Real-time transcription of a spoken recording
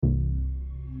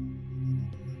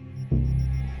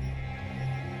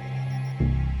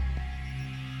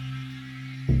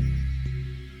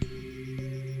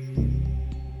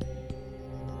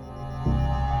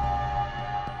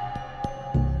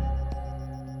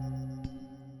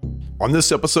On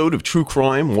this episode of True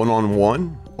Crime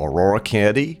One-on-One, Aurora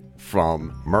Cady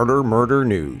from MurderMurder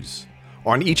News.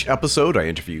 On each episode, I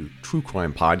interview true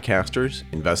crime podcasters,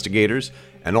 investigators,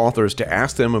 and authors to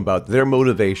ask them about their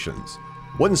motivations.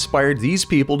 What inspired these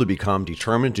people to become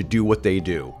determined to do what they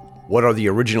do? What are the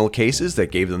original cases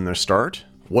that gave them their start?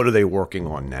 What are they working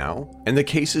on now? And the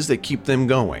cases that keep them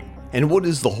going? And what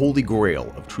is the holy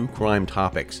grail of true crime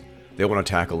topics they want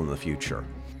to tackle in the future?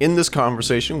 In this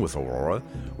conversation with Aurora,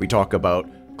 we talk about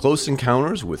close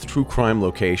encounters with true crime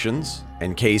locations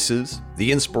and cases,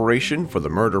 the inspiration for the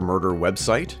MurderMurder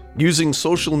website, using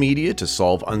social media to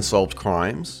solve unsolved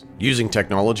crimes, using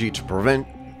technology to prevent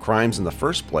crimes in the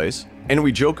first place, and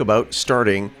we joke about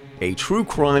starting a true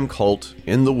crime cult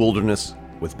in the wilderness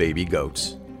with baby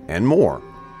goats, and more.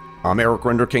 I'm Eric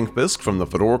Render King Fisk from the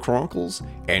Fedora Chronicles,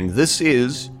 and this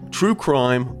is True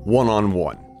Crime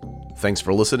One-on-One. Thanks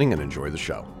for listening and enjoy the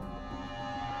show.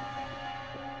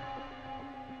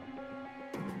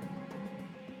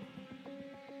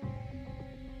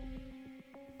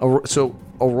 So,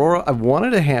 Aurora, I wanted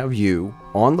to have you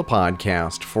on the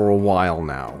podcast for a while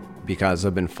now because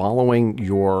I've been following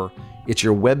your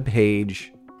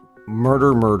webpage,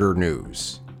 MurderMurder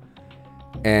News.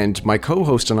 And my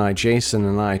co-host and I, Jason,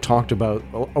 and I talked about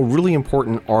a really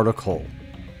important article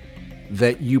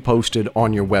that you posted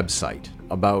on your website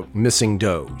about missing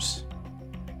does.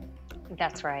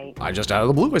 That's right. I just out of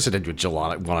the blue, I said, "Do you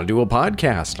want to do a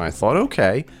podcast?" And I thought,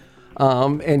 okay.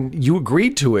 And you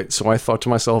agreed to it, so I thought to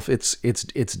myself, it's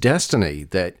destiny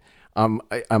that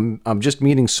I'm just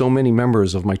meeting so many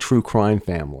members of my true crime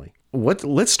family.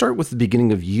 Let's start with the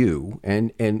beginning of you,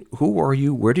 and who are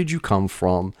you? Where did you come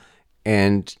from?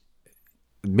 And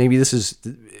maybe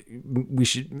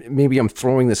maybe I'm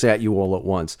throwing this at you all at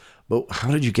once, but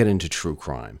how did you get into true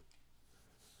crime?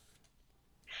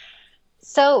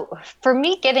 So for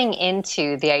me, getting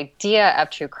into the idea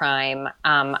of true crime,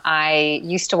 I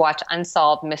used to watch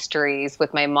Unsolved Mysteries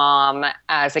with my mom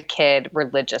as a kid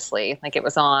religiously. Like, it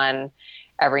was on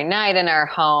every night in our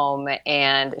home,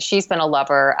 and she's been a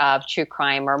lover of true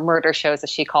crime, or murder shows as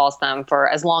she calls them, for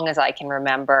as long as I can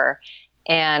remember.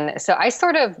 And so I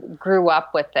sort of grew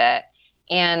up with it.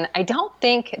 And I don't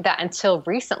think that until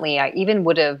recently I even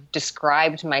would have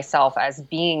described myself as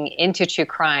being into true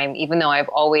crime, even though I've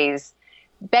always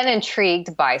been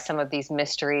intrigued by some of these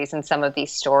mysteries and some of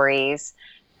these stories.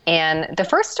 And the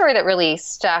first story that really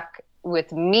stuck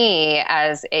with me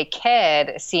as a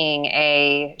kid, seeing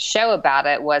a show about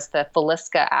it, was the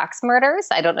Villisca Axe murders.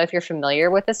 I don't know if you're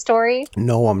familiar with the story.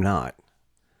 No, I'm not.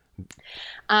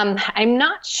 I'm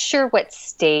not sure what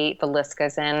state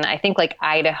Villisca's in. I think like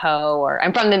Idaho, or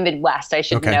I'm from the Midwest. I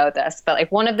should know this, but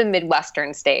like one of the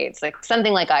Midwestern states, like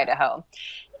something like Idaho.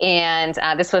 And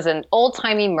this was an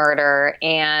old-timey murder,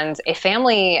 and a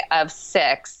family of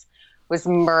 6 was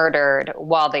murdered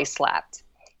while they slept.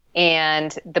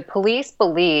 And the police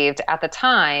believed at the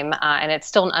time, and it's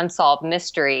still an unsolved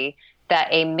mystery, that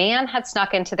a man had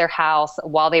snuck into their house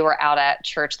while they were out at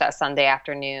church that Sunday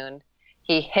afternoon.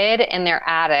 He hid in their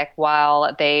attic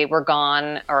while they were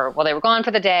gone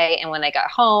for the day, and when they got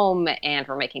home and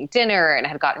were making dinner and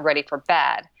had gotten ready for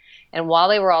bed. And while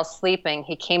they were all sleeping,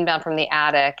 he came down from the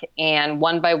attic and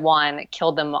one by one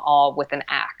killed them all with an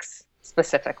axe,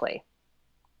 specifically.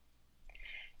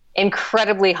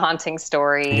 Incredibly haunting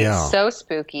story. Yeah. So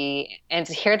spooky. And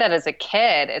to hear that as a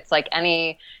kid, it's like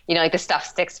like the stuff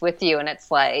sticks with you. And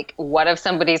it's like, what if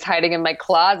somebody's hiding in my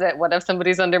closet? What if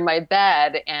somebody's under my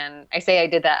bed? And I say I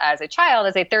did that as a child,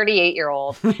 as a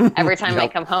 38-year-old. Every time I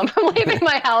come home from leaving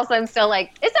my house, I'm still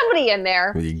like, is somebody in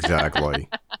there? Exactly.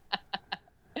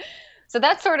 So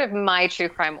that's sort of my true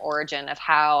crime origin of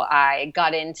how I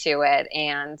got into it.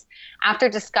 And after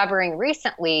discovering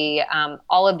recently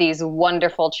all of these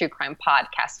wonderful true crime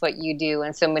podcasts, what you do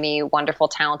and so many wonderful,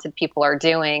 talented people are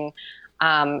doing,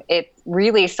 it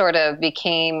really sort of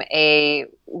became a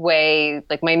way,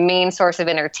 like my main source of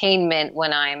entertainment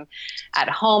when I'm at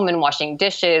home and washing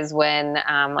dishes, when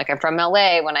I'm from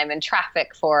LA, when I'm in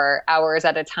traffic for hours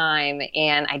at a time.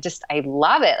 And I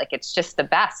love it. Like, it's just the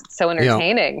best. It's so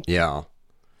entertaining. Yeah.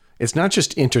 It's not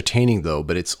just entertaining though,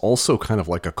 but it's also kind of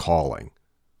like a calling.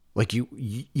 Like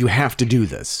you have to do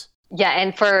this. Yeah.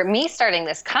 And for me starting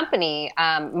this company,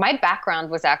 my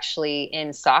background was actually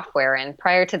in software. And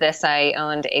prior to this, I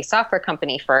owned a software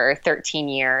company for 13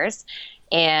 years.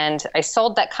 And I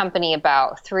sold that company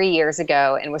about 3 years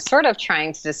ago and was sort of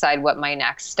trying to decide what my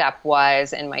next step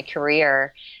was in my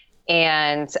career.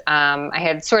 And I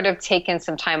had sort of taken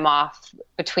some time off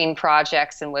between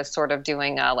projects and was sort of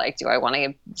doing do I want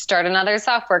to start another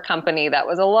software company? That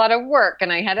was a lot of work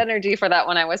and I had energy for that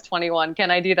when I was 21.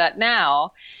 Can I do that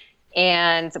now?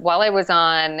 And while I was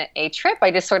on a trip,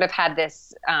 I just sort of had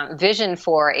this vision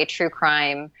for a true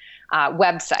crime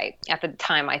website at the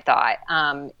time, I thought.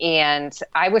 And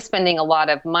I was spending a lot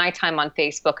of my time on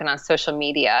Facebook and on social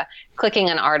media, clicking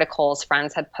on articles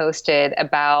friends had posted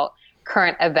about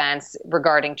current events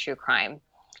regarding true crime.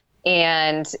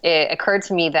 And it occurred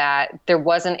to me that there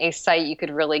wasn't a site you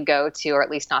could really go to, or at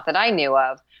least not that I knew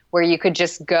of, where you could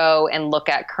just go and look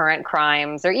at current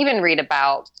crimes or even read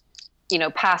about,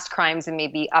 past crimes and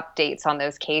maybe updates on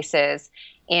those cases.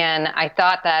 And I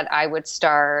thought that I would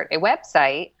start a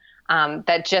website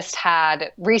that just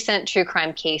had recent true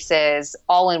crime cases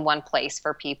all in one place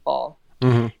for people.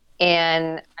 Mm-hmm.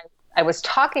 And I was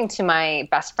talking to my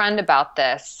best friend about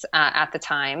this at the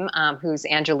time, who's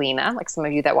Angelina. Like some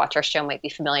of you that watch our show might be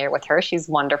familiar with her. She's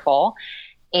wonderful.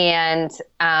 And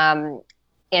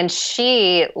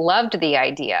she loved the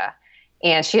idea.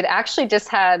 And she had actually just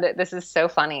had, this is so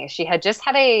funny, she had just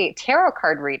had a tarot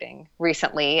card reading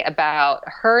recently about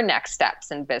her next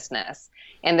steps in business.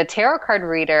 And the tarot card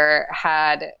reader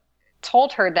had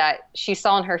told her that she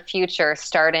saw in her future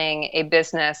starting a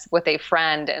business with a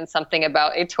friend and something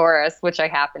about a Taurus, which I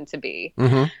happen to be.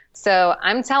 Mm-hmm. So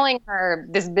I'm telling her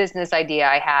this business idea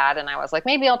I had, and I was like,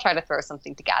 maybe I'll try to throw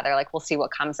something together. Like, we'll see what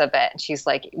comes of it. And she's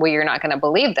like, well, you're not going to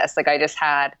believe this. Like, I just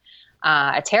had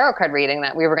a tarot card reading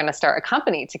that we were going to start a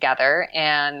company together,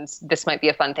 and this might be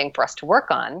a fun thing for us to work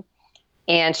on.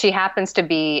 And she happens to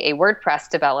be a WordPress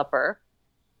developer.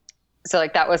 So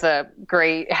like that was a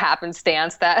great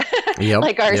happenstance that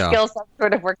like our skill sets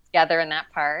sort of worked together in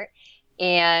that part.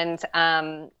 And,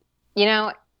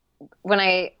 when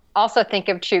I also think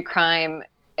of true crime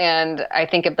and I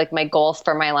think of like my goals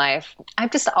for my life,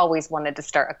 I've just always wanted to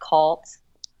start a cult.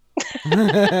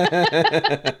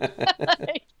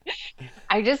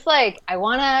 I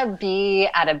want to be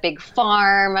at a big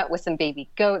farm with some baby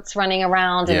goats running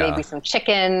around and maybe some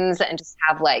chickens and just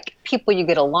have like people you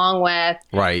get along with.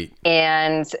 Right.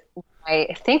 And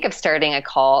I think of starting a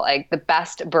cult, like the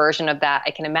best version of that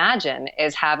I can imagine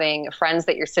is having friends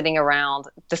that you're sitting around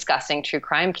discussing true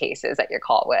crime cases at your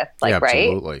cult with. Like,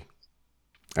 absolutely. Right?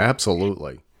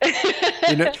 Absolutely.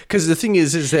 Because the thing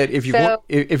is that if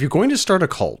you're going to start a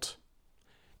cult,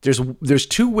 there's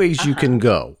two ways you can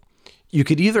go. You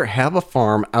could either have a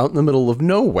farm out in the middle of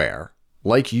nowhere,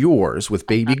 like yours, with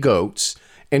baby goats,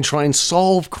 and try and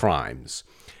solve crimes.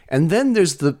 And then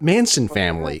there's the Manson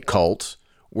family cult,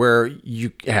 where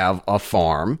you have a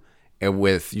farm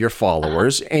with your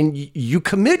followers, and you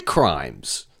commit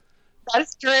crimes.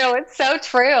 That's true. It's so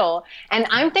true. And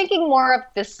I'm thinking more of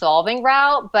the solving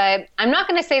route, but I'm not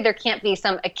going to say there can't be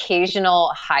some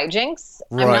occasional hijinks.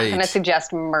 Right. I'm not going to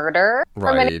suggest murder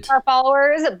for many of our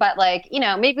followers, but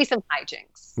maybe some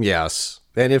hijinks. Yes.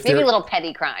 And if maybe a little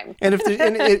petty crime. And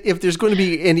if there's going to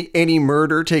be any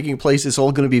murder taking place, it's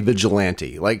all going to be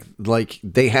vigilante. Like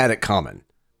they had it coming.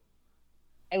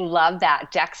 I love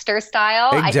that Dexter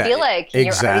style. I feel like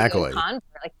you're already in convert.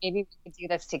 Like maybe we could do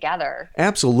this together.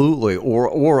 Absolutely.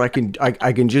 Or I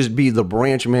can just be the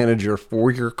branch manager for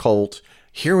your cult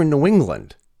here in New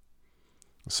England.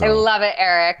 So, I love it,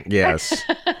 Eric. Yes.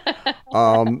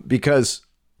 Because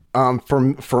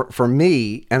for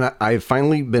me, and I've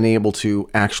finally been able to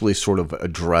actually sort of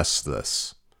address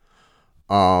this.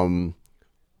 And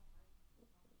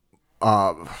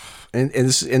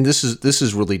this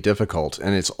is really difficult,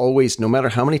 and it's always, no matter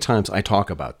how many times I talk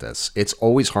about this, it's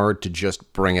always hard to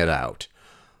just bring it out.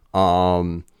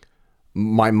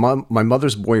 My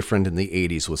mother's boyfriend in the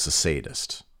 80s was a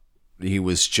sadist. He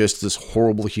was just this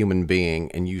horrible human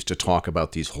being and used to talk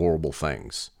about these horrible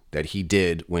things that he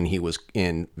did when he was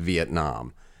in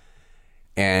Vietnam.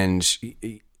 And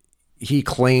he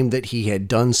claimed that he had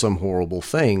done some horrible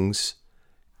things.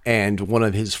 And one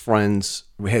of his friends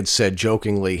had said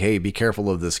jokingly, "Hey, be careful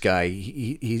of this guy.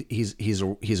 He's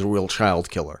a real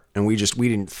child killer." And we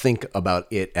didn't think about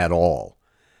it at all.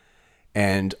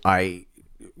 And I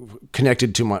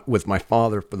connected with my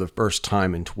father for the first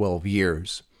time in 12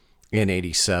 years in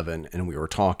 87, and we were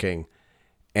talking.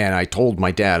 And I told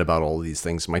my dad about all of these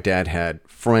things. My dad had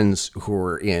friends who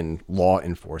were in law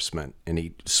enforcement, and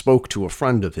he spoke to a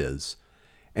friend of his.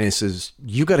 And he says,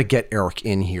 "You got to get Eric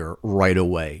in here right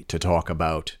away to talk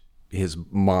about his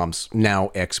mom's now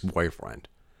ex-boyfriend."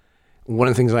 One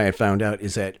of the things I had found out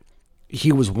is that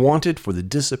he was wanted for the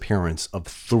disappearance of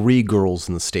 3 girls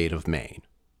in the state of Maine.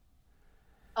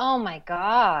 Oh, my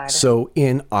God. So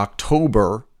in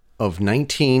October of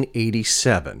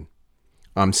 1987,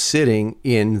 I'm sitting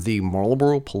in the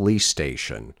Marlboro police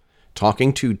station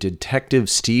talking to Detective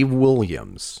Steve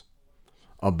Williams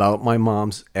about my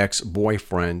mom's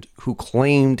ex-boyfriend who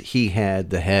claimed he had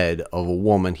the head of a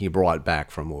woman he brought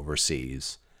back from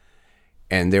overseas.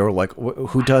 And they were like,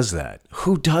 who does that?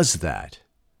 Who does that?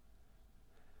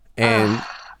 And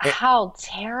how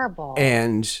terrible.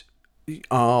 And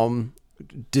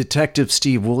Detective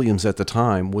Steve Williams at the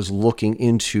time was looking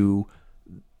into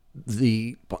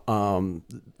the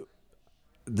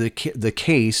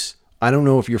case. I don't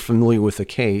know if you're familiar with the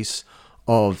case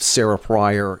of Sarah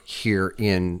Pryor here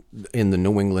in the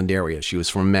New England area. She was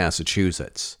from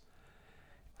Massachusetts.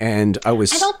 And I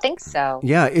don't think so.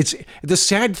 Yeah, it's the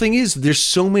sad thing is there's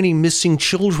so many missing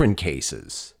children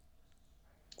cases.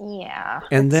 Yeah,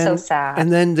 and then so sad.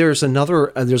 And then there's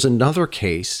another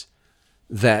case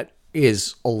that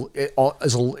is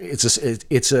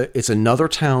it's another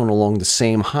town along the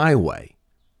same highway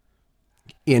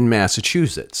in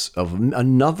Massachusetts of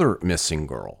another missing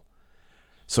girl.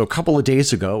 So a couple of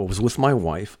days ago, I was with my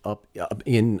wife up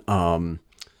in a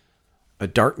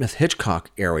Dartmouth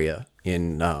Hitchcock area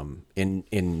in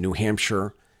New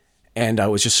Hampshire, and I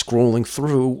was just scrolling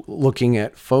through, looking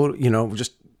at on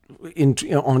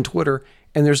Twitter,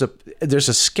 and there's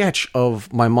a sketch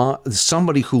of my mom,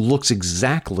 somebody who looks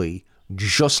exactly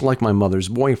just like my mother's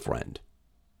boyfriend,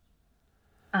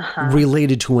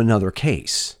 related to another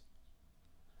case.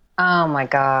 Oh my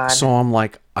God! So I'm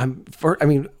like,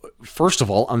 first of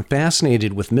all, I'm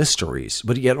fascinated with mysteries,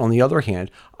 but yet on the other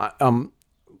hand,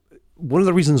 one of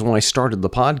the reasons when I started the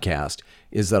podcast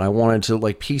is that I wanted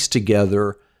to piece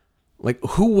together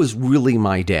who was really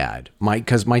my dad,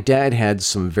 because my dad had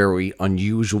some very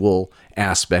unusual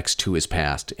aspects to his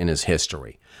past and his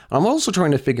history. I'm also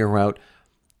trying to figure out,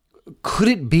 could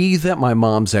it be that my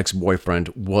mom's ex-boyfriend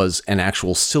was an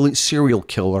actual serial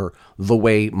killer the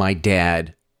way my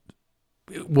dad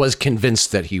was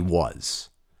convinced that he was?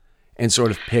 And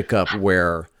sort of pick up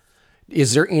where,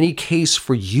 is there any case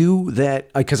for you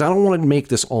that, because I don't want to make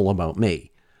this all about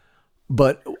me,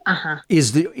 but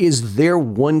is there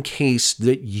one case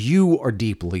that you are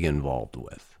deeply involved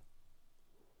with?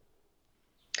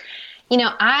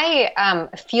 I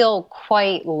feel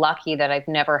quite lucky that I've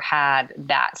never had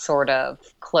that sort of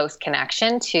close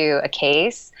connection to a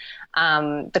case.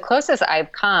 The closest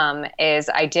I've come is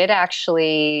I did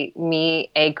actually meet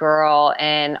a girl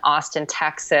in Austin,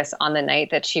 Texas on the night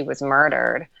that she was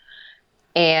murdered.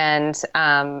 And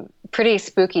pretty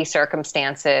spooky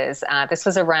circumstances. This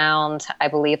was around, I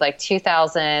believe,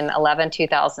 2011,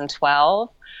 2012.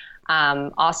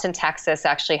 Austin, Texas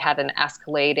actually had an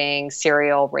escalating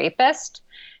serial rapist.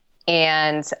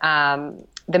 And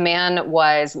the man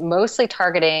was mostly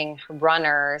targeting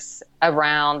runners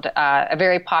around a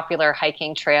very popular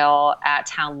hiking trail at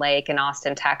Town Lake in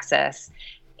Austin, Texas.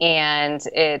 And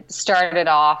it started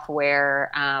off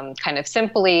where kind of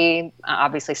simply,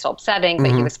 obviously still upsetting,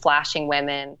 but he was flashing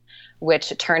women,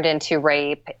 which turned into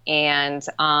rape. And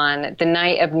on the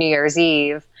night of New Year's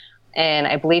Eve, in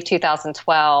I believe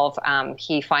 2012,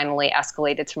 he finally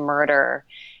escalated to murder.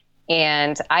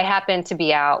 And I happened to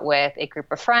be out with a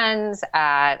group of friends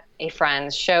at a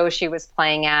friend's show she was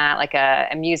playing at,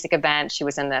 a music event. She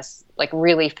was in this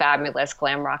really fabulous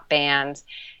glam rock band.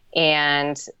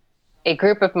 And a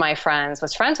group of my friends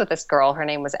was friends with this girl. Her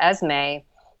name was Esme.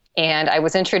 And I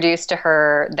was introduced to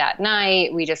her that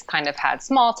night. We just kind of had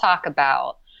small talk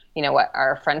about, what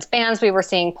our friends' bands we were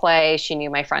seeing play. She knew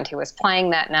my friend who was playing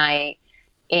that night.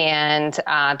 And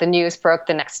the news broke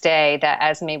the next day that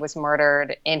Esme was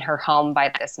murdered in her home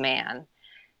by this man.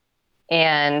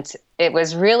 And it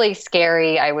was really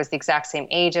scary. I was the exact same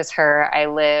age as her. I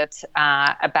lived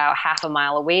about half a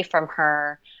mile away from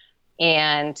her.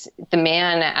 And the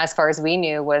man, as far as we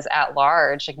knew, was at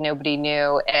large. Nobody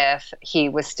knew if he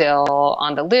was still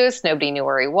on the loose. Nobody knew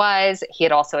where he was. He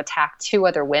had also attacked 2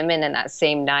 other women in that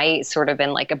same night, sort of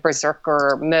in a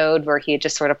berserker mode where he had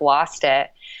just sort of lost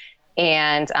it.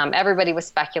 And everybody was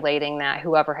speculating that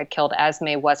whoever had killed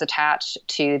Esme was attached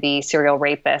to the serial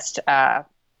rapist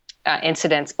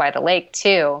incidents by the lake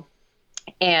too.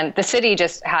 And the city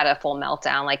just had a full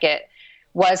meltdown. It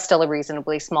was still a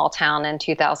reasonably small town in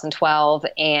 2012,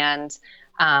 and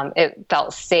it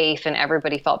felt safe, and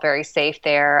everybody felt very safe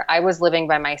there. I was living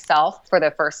by myself for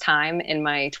the first time in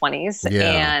my 20s,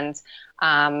 and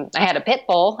I had a pit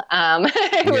bull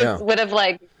who would have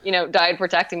died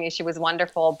protecting me. She was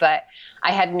wonderful, but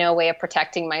I had no way of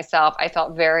protecting myself. I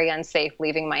felt very unsafe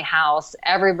leaving my house.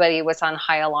 Everybody was on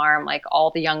high alarm,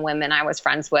 all the young women I was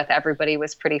friends with. Everybody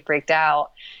was pretty freaked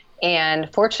out.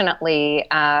 And fortunately,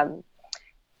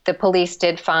 the police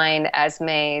did find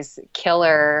Esme's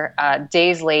killer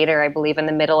days later, I believe in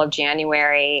the middle of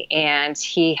January, and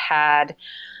he had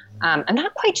I'm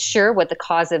not quite sure what the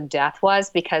cause of death was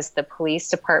because the police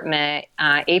department,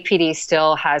 APD,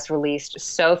 still has released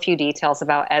so few details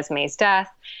about Esme's death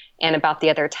and about the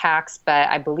other attacks, but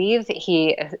I believe that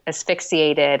he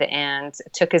asphyxiated and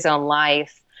took his own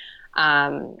life,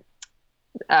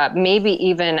 maybe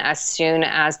even as soon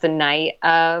as the night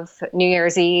of New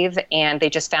Year's Eve, and they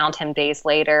just found him days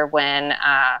later when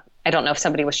I don't know if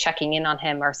somebody was checking in on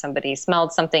him or somebody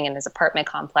smelled something in his apartment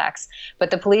complex. But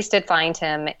the police did find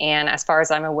him, and as far as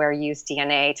I'm aware, used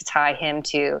DNA to tie him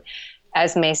to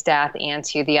Esme's death and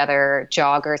to the other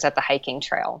joggers at the hiking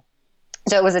trail.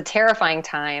 So it was a terrifying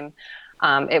time.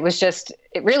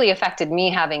 It really affected me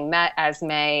having met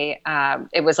Esme.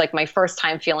 It was like my first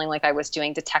time feeling like I was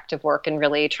doing detective work and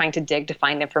really trying to dig to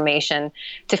find information,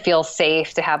 to feel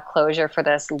safe, to have closure for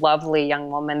this lovely young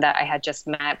woman that I had just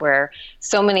met, where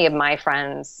so many of my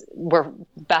friends were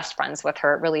best friends with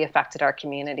her. It really affected our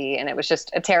community, and it was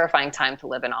just a terrifying time to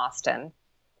live in Austin.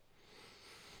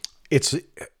 It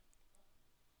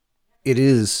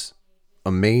is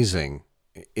amazing,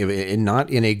 not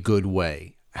in a good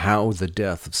way, how the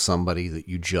death of somebody that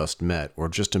you just met or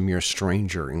just a mere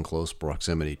stranger in close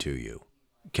proximity to you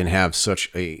can have such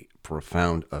a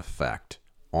profound effect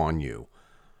on you.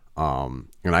 And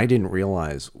I didn't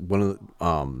realize one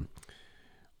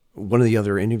of the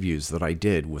other interviews that I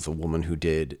did with a woman who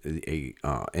did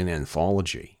an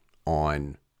anthology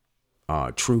on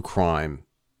true crime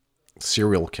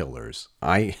serial killers.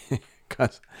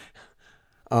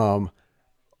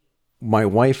 My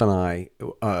wife and I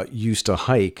used to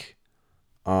hike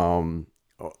around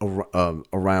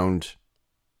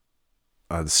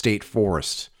the state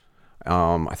forest.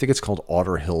 I think it's called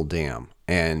Otter Hill Dam.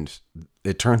 And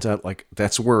it turns out like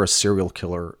that's where a serial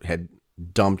killer had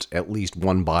dumped at least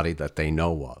one body that they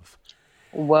know of.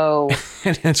 Whoa.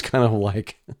 And it's kind of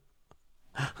like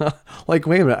wait a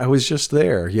minute, I was just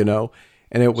there, you know?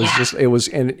 And it was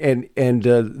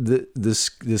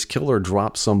this killer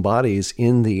dropped some bodies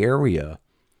in the area,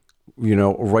 you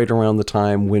know, right around the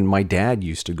time when my dad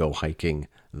used to go hiking.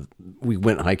 We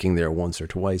went hiking there once or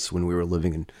twice when we were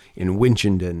living in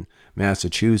Winchendon,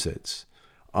 Massachusetts.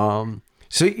 So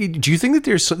do you think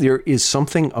that there is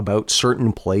something about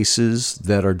certain places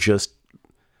that are just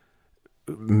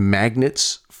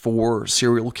magnets for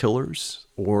serial killers?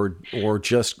 Or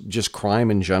just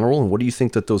crime in general? And what do you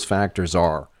think that those factors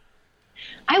are?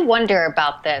 I wonder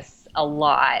about this a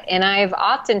lot. And I've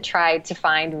often tried to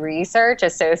find research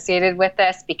associated with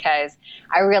this because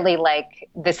I really like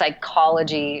the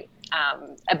psychology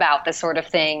about this sort of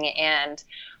thing and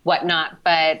whatnot.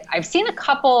 But I've seen a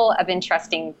couple of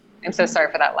interesting... I'm so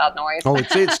sorry for that loud noise. Oh,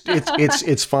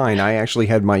 it's fine. I actually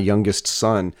had my youngest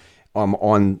son on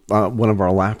one of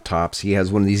our laptops. He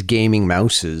has one of these gaming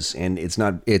mouses, and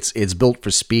it's built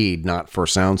for speed, not for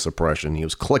sound suppression. He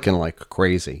was clicking like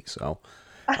crazy. So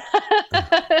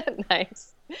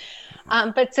nice.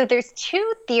 But so there's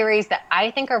two theories that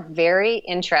I think are very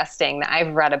interesting that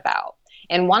I've read about.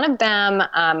 And one of them,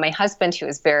 my husband, who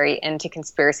is very into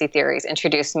conspiracy theories,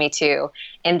 introduced me to,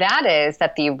 and that is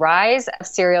that the rise of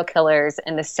serial killers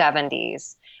in the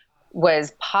 70s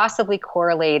was possibly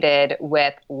correlated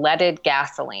with leaded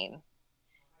gasoline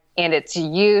and its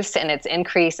use and its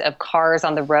increase of cars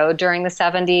on the road during the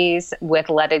 70s with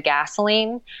leaded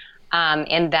gasoline.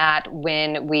 And that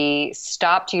when we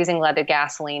stopped using leaded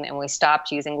gasoline and we stopped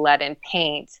using lead in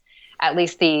paint, at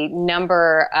least the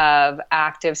number of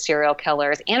active serial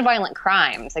killers and violent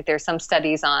crimes, like there's some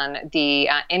studies on the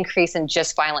increase in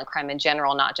just violent crime in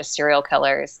general, not just serial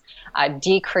killers,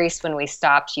 decreased when we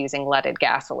stopped using leaded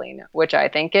gasoline, which I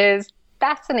think is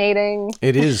fascinating.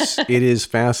 It is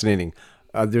fascinating.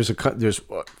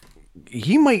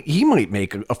 He might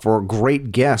make for a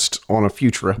great guest on a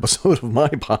future episode of my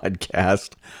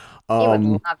podcast. He would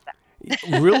love that.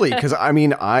 Really, because I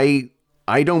mean,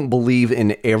 I don't believe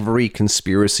in every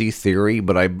conspiracy theory,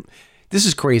 but this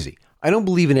is crazy. I don't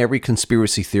believe in every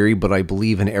conspiracy theory, but I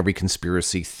believe in every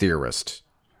conspiracy theorist.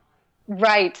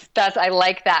 Right. I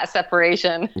like that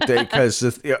separation.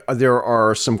 Because there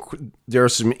are some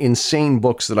insane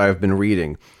books that I've been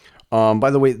reading. By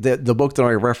the way, the book that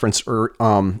I referenced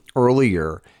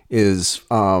earlier is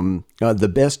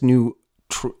The Best New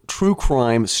True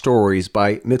Crime Stories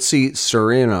by Mitzi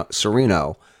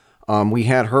Serino. We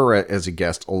had her as a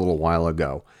guest a little while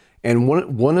ago, and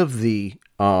one of the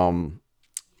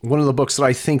books that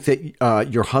I think that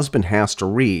your husband has to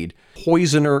read,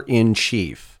 Poisoner in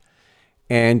Chief,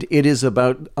 and it is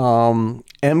about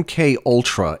MK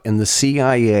Ultra and the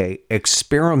CIA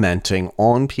experimenting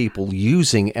on people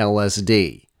using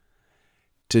LSD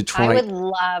to try. I would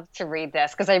love to read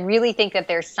this because I really think that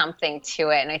there's something to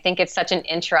it. And I think it's such an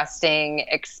interesting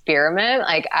experiment.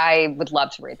 Like, I would love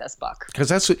to read this book. Because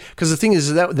the thing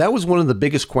is that was one of the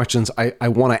biggest questions I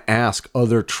want to ask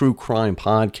other true crime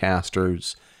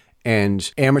podcasters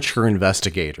and amateur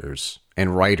investigators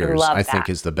and writers, I think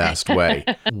is the best way.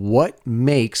 What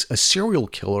makes a serial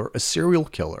killer a serial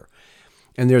killer?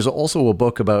 And there's also a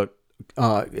book about,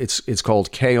 it's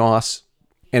called Chaos,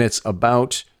 and it's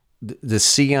about the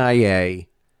CIA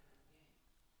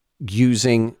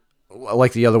using,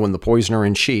 like the other one, the Poisoner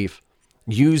in Chief,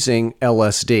 using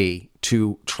LSD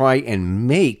to try and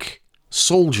make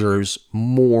soldiers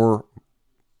more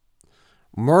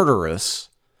murderous.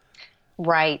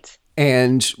 Right.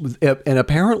 And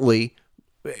apparently,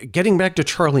 getting back to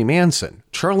Charlie Manson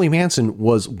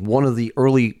was one of the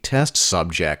early test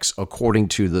subjects, according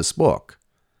to this book.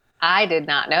 I did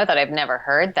not know that. I've never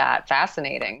heard that.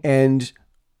 Fascinating. And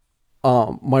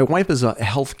my wife is a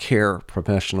healthcare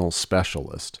professional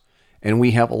specialist, and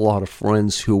we have a lot of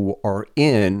friends who are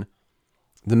in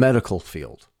the medical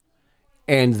field.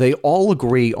 And they all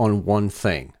agree on one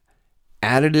thing.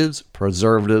 Additives,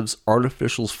 preservatives,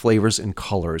 artificial flavors, and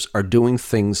colors are doing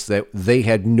things that they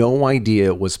had no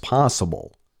idea was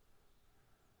possible.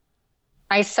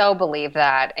 I so believe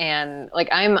that. And like,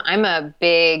 I'm a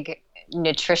big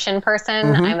nutrition person.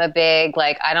 Mm-hmm. I'm a big,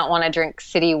 like, I don't want to drink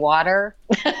city water.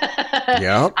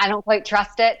 Yeah. I don't quite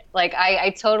trust it. Like, I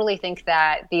totally think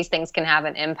that these things can have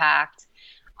an impact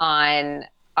on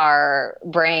our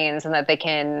brains and that they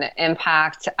can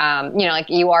impact, like,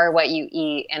 you are what you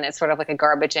eat, and it's sort of like a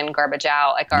garbage in, garbage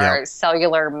out. Like, our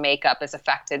cellular makeup is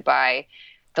affected by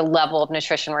the level of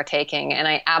nutrition we're taking. And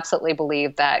I absolutely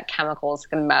believe that chemicals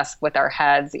can mess with our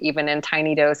heads, even in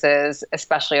tiny doses,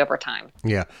 especially over time.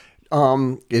 Yeah.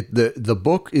 The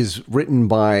book is written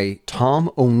by Tom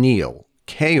O'Neill,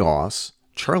 Chaos,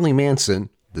 Charlie Manson,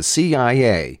 the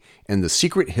CIA, and the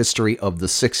Secret History of the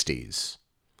 60s.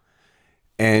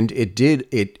 And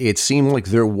it seemed like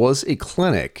there was a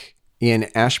clinic in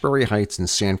Ashbury Heights in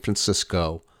San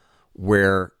Francisco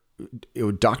where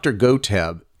Dr.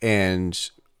 Goteb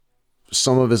and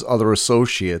some of his other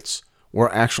associates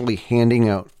were actually handing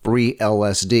out free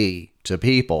LSD to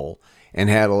people, and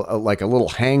had a little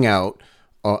hangout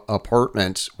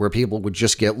apartment where people would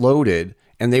just get loaded,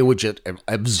 and they would just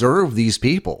observe these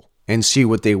people and see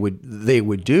what they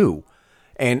would do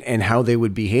and how they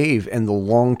would behave and the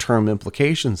long-term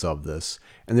implications of this.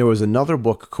 And there was another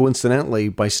book, coincidentally,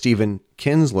 by Stephen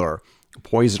Kinsler,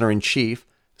 Poisoner in Chief,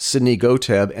 Sidney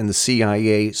Goteb, and the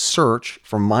CIA Search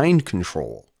for Mind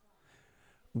Control,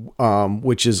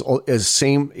 which is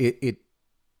same.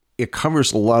 It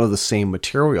covers a lot of the same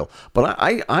material. But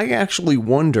I actually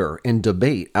wonder and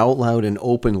debate out loud and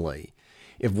openly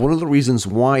if one of the reasons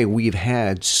why we've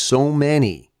had so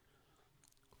many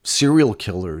serial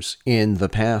killers in the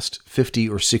past 50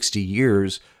 or 60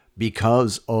 years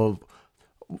because of,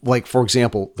 like, for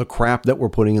example, the crap that we're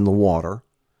putting in the water.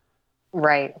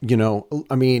 Right.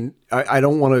 I mean, I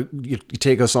don't want to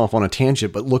take us off on a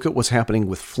tangent, but look at what's happening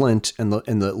with Flint and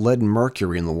the lead and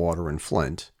mercury in the water in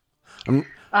Flint.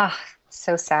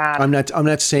 So sad. I'm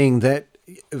not saying that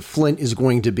Flint is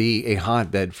going to be a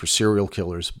hotbed for serial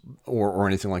killers or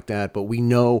anything like that, but we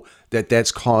know that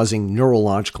that's causing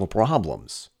neurological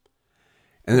problems.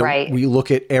 And then we look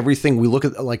at everything. We look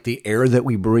at, like, the air that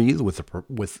we breathe with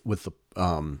the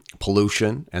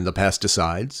pollution and the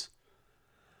pesticides.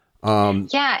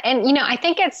 Yeah, and I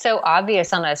think it's so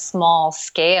obvious on a small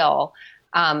scale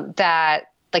that,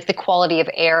 like, the quality of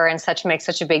air and such makes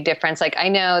such a big difference. Like, I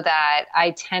know that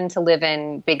I tend to live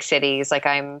in big cities. Like,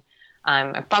 I'm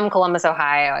from Columbus,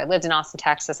 Ohio. I lived in Austin,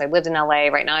 Texas. I lived in LA.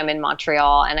 Right now I'm in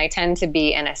Montreal, and I tend to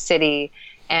be in a city,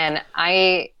 and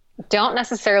I don't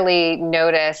necessarily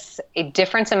notice a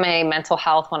difference in my mental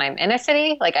health when I'm in a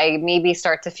city. Like, I maybe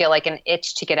start to feel like an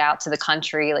itch to get out to the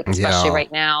country, like, especially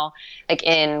right now, like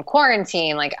in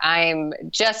quarantine. Like,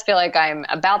 just feel like I'm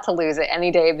about to lose it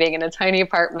any day, being in a tiny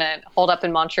apartment holed up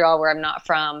in Montreal where I'm not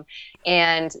from.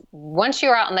 And once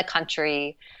you're out in the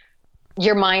country,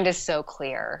 your mind is so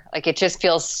clear. Like, it just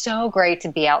feels so great to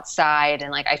be outside. And,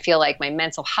 like, I feel like my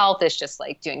mental health is just,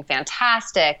 like, doing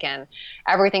fantastic, and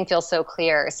everything feels so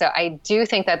clear. So I do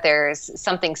think that there's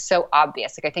something so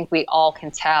obvious. Like, I think we all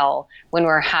can tell when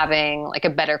we're having, like, a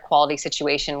better quality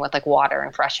situation with, like, water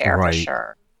and fresh air, for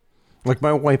sure. Like,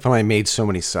 my wife and I made so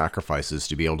many sacrifices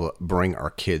to be able to bring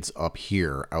our kids up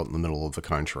here out in the middle of the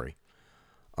country.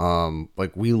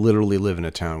 Like, we literally live in a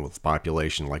town with a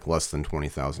population like less than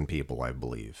 20,000 people, I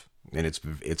believe. And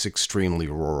it's extremely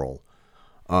rural.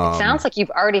 It sounds like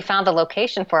you've already found the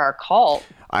location for our cult.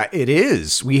 It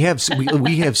is. We have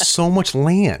so much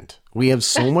land. We have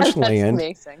so much land.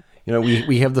 That's amazing. You know,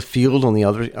 we have the field on the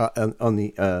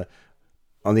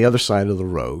other side of the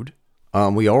road.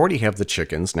 We already have the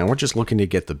chickens. Now we're just looking to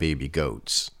get the baby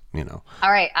goats. You know.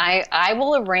 All right, I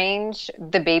will arrange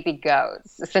the baby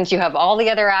goats. Since you have all the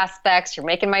other aspects, you're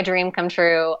making my dream come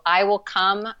true. I will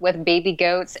come with baby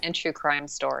goats and true crime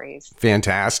stories.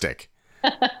 Fantastic.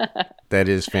 That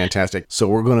is fantastic. So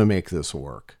we're going to make this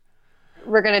work.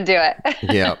 We're going to do it.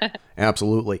 Yeah,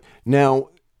 absolutely. Now,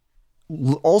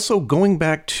 also going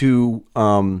back to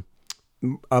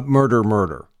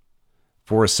MurderMurder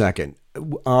for a second.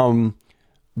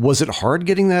 Was it hard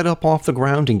getting that up off the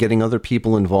ground and getting other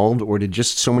people involved, or did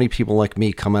just so many people like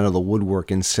me come out of the woodwork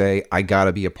and say, I got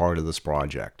to be a part of this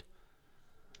project?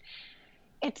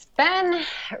 It's been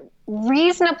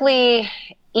reasonably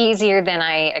easier than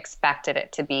I expected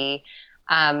it to be.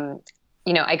 I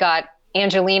got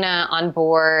Angelina on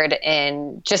board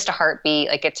in just a heartbeat.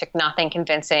 Like, it took nothing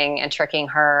convincing and tricking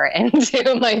her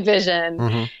into my vision.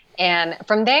 Mm-hmm. And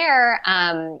from there,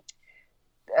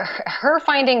 her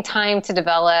finding time to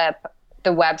develop the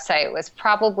website was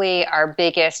probably our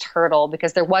biggest hurdle,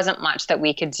 because there wasn't much that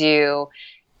we could do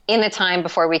in the time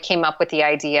before we came up with the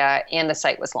idea and the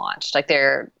site was launched.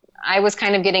 I was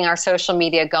kind of getting our social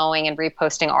media going and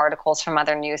reposting articles from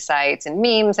other news sites and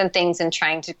memes and things, and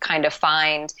trying to kind of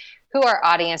find who our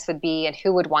audience would be and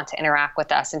who would want to interact with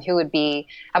us and who would be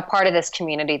a part of this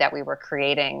community that we were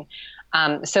creating.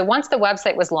 So once the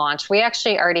website was launched, we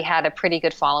actually already had a pretty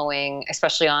good following,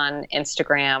 especially on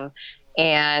Instagram.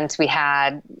 And we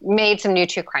had made some new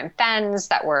true crime fans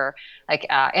that were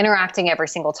interacting every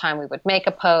single time we would make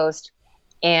a post.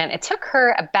 And it took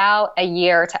her about a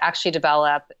year to actually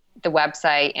develop the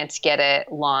website and to get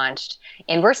it launched.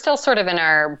 And we're still sort of in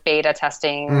our beta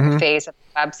testing phase of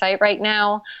the website right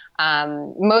now.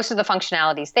 Most of the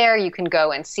functionalities there, you can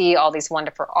go and see all these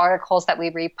wonderful articles that we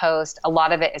repost. A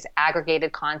lot of it is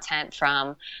aggregated content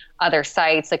from other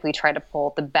sites. Like, we try to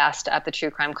pull the best of the true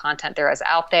crime content there is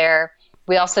out there.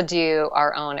 We also do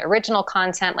our own original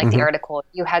content, like the article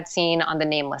you had seen on the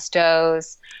Nameless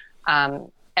Does.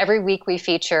 Every week we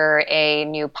feature a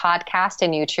new podcast, a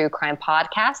new true crime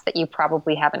podcast that you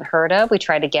probably haven't heard of. We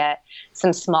try to get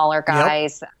some smaller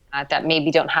guys that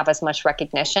maybe don't have as much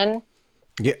recognition.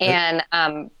 Yeah.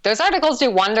 And those articles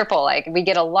do wonderful. Like, we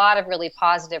get a lot of really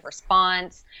positive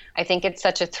response. I think it's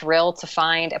such a thrill to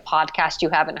find a podcast you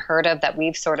haven't heard of that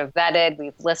we've sort of vetted,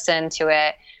 we've listened to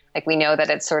it. Like, we know that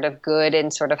it's sort of good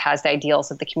and sort of has the ideals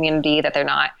of the community, that they're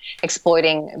not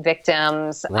exploiting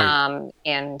victims, right.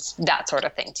 And that sort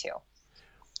of thing too.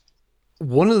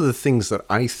 One of the things that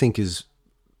I think is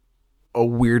a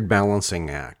weird balancing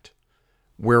act,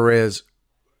 whereas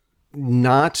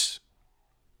not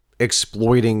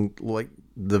exploiting like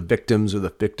the victims or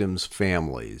the victims'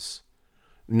 families,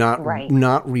 not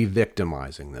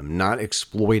re-victimizing them, not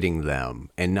exploiting them,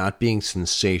 and not being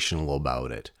sensational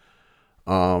about it.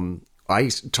 I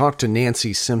talked to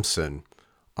Nancy Simpson,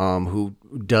 who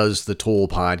does the Toll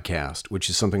podcast, which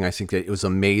is something I think that it was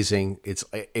amazing.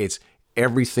 It's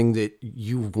everything that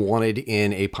you wanted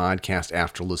in a podcast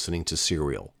after listening to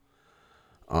Serial.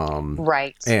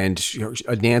 Right. And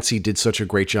Nancy did such a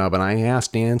great job. And I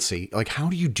asked Nancy, like, how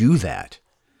do you do that?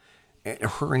 And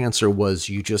her answer was,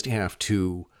 you just have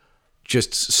to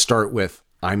just start with,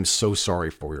 I'm so sorry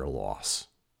for your loss.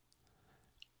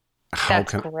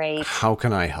 That's great. How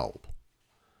can I help?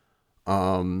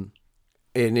 And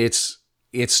it's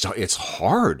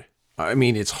hard. I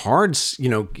mean, it's hard,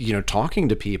 talking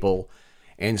to people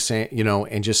and saying,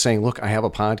 and just saying, look, I have a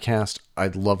podcast.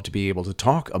 I'd love to be able to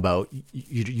talk about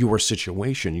your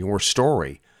situation, your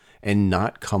story, and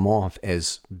not come off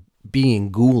as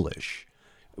being ghoulish.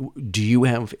 Do you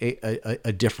have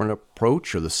a different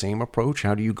approach or the same approach?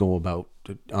 How do you go about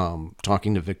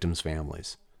talking to victims'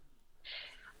 families?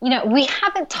 We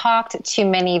haven't talked to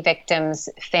many victims'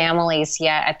 families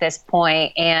yet at this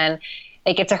point, and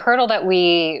it's a hurdle that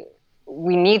we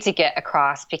need to get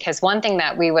across, because one thing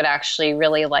that we would actually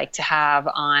really like to have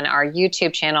on our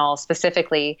YouTube channel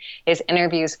specifically is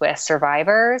interviews with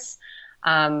survivors.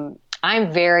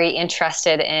 I'm very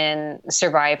interested in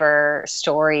survivor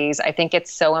stories. I think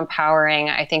it's so empowering.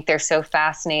 I think they're so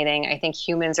fascinating. I think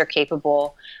humans are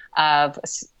capable of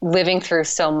living through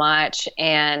so much,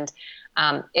 and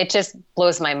it just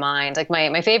blows my mind. Like,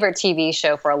 my favorite TV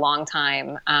show for a long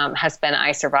time has been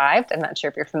I Survived. I'm not sure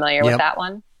if you're familiar with that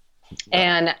one.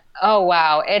 And oh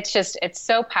wow, it's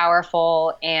so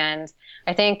powerful, and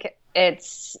I think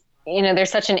it's there's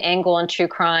such an angle in true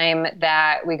crime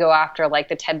that we go after like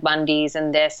the Ted Bundys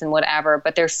and this and whatever,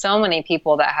 but there's so many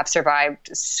people that have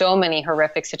survived so many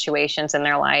horrific situations in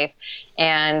their life.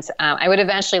 And I would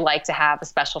eventually like to have a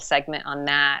special segment on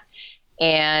that.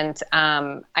 And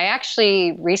I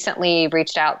actually recently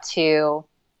reached out to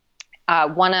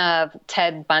one of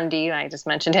Ted Bundy, I just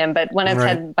mentioned him, but one of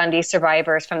Ted Bundy's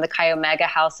survivors from the Chi Omega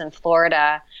house in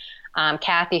Florida,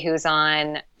 Kathy, who's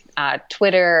on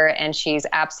Twitter, and she's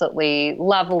absolutely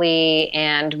lovely.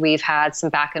 And we've had some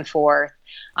back and forth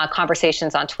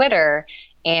conversations on Twitter.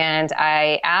 And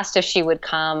I asked if she would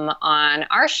come on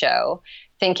our show,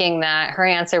 thinking that her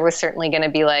answer was certainly going to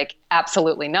be like,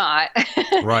 absolutely not.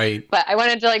 Right. But I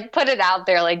wanted to like put it out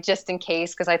there, like just in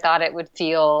case, because I thought it would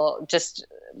feel just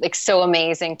like so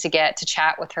amazing to get to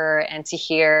chat with her and to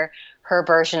hear her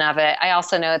version of it. I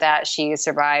also know that she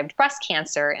survived breast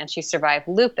cancer and she survived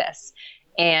lupus.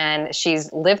 And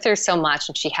she's lived through so much,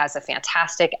 and she has a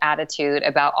fantastic attitude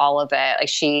about all of it. Like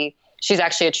she's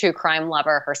actually a true crime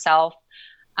lover herself.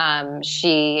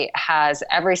 She has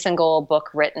every single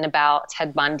book written about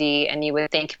Ted Bundy, and you would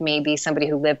think maybe somebody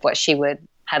who lived what she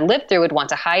had lived through would want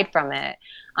to hide from it.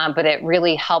 But it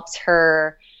really helps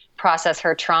her process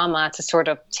her trauma to sort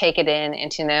of take it in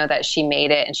and to know that she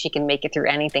made it and she can make it through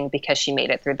anything because she made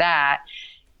it through that.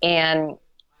 And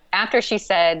after she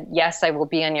said, yes, I will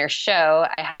be on your show,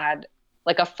 I had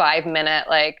like a 5-minute,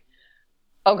 like,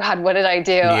 oh God, what did I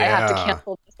do? Yeah. I have to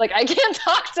cancel this. Like, I can't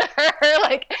talk to her.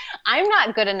 Like, I'm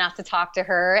not good enough to talk to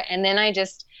her. And then I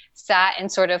just sat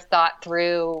and sort of thought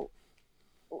through,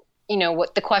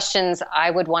 what the questions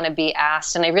I would want to be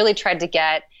asked. And I really tried to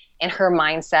get in her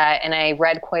mindset. And I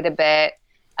read quite a bit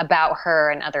about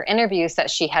her and other interviews that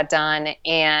she had done.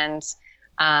 And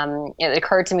it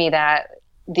occurred to me that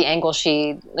the angle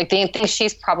the thing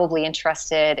she's probably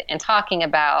interested in talking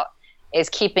about is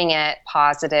keeping it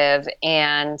positive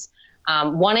and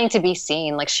wanting to be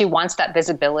seen. Like she wants that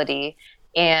visibility.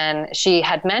 And she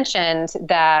had mentioned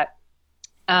that,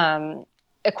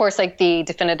 of course, like the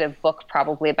definitive book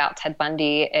probably about Ted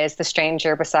Bundy is The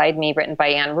Stranger Beside Me, written by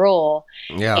Anne Rule.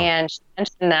 Yeah. And she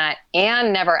mentioned that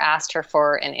Anne never asked her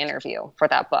for an interview for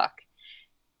that book.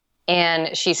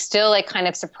 And she's still like kind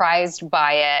of surprised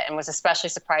by it and was especially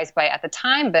surprised by it at the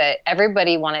time. But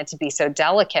everybody wanted to be so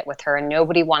delicate with her and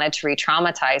nobody wanted to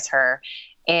re-traumatize her.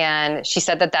 And she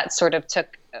said that sort of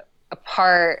took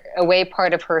away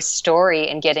part of her story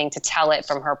and getting to tell it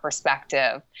from her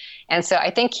perspective. And so I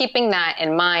think keeping that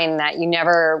in mind, that you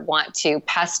never want to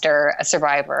pester a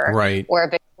survivor or a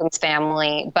victim's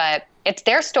family, but it's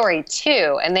their story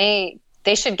too. And they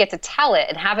should get to tell it,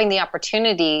 and having the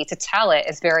opportunity to tell it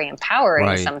is very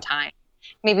empowering sometimes.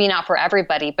 Maybe not for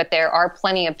everybody, but there are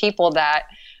plenty of people that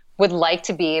would like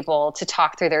to be able to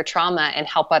talk through their trauma and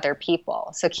help other people.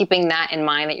 So keeping that in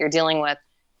mind, that you're dealing with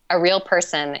a real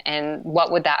person, and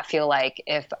what would that feel like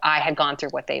if I had gone through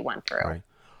what they went through? Right.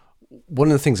 One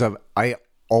of the things I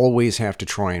always have to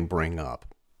try and bring up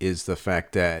is the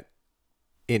fact that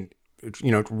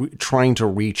trying to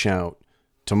reach out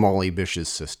to Molly Bish's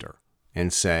sister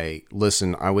and say,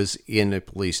 listen, I was in a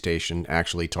police station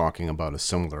actually talking about a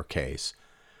similar case.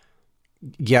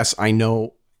 Yes, I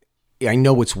know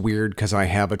it's weird because I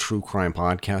have a true crime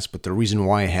podcast, but the reason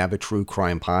why I have a true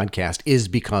crime podcast is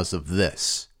because of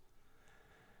this.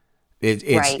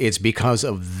 It's because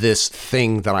of this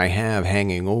thing that I have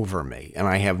hanging over me, and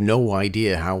I have no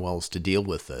idea how else to deal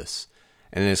with this.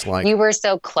 And it's like, you were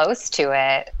so close to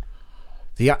it.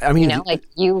 Yeah, I mean, like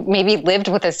you maybe lived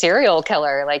with a serial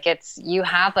killer. Like you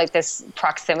have like this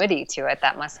proximity to it.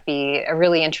 That must be a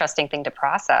really interesting thing to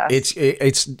process.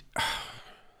 It's.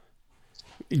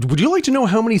 Would you like to know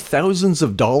how many thousands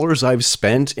of dollars I've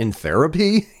spent in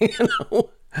therapy?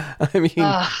 I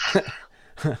mean,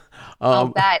 I'll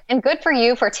bet. And good for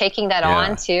you for taking that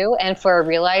on too, and for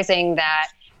realizing that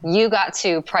you got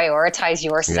to prioritize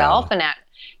yourself, and that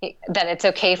it's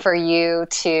okay for you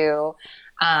to.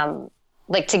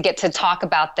 Like to get to talk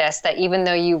about this, that even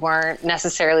though you weren't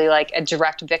necessarily like a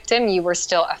direct victim, you were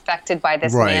still affected by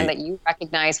this man that you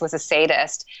recognized was a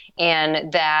sadist,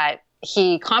 and that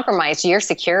he compromised your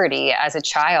security as a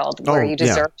child where you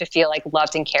deserve to feel like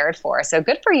loved and cared for. So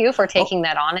good for you for taking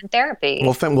that on in therapy.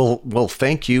 Well,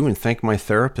 thank you, and thank my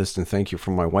therapist, and thank you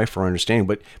from my wife for understanding.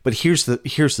 But here's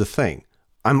the thing.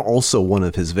 I'm also one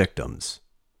of his victims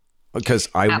because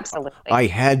I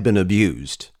had been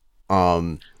abused.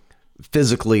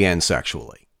 Physically and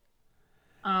sexually.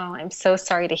 Oh, I'm so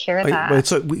sorry to hear that.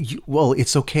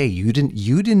 It's okay. You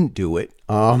didn't do it.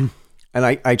 And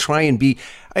I try and be,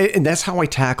 and that's how I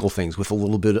tackle things, with a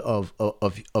little bit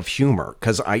of humor.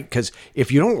 Because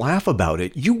if you don't laugh about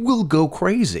it, you will go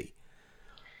crazy.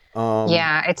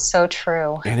 Yeah, it's so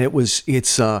true. And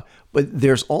but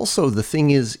there's also, the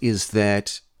thing is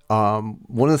that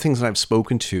one of the things that I've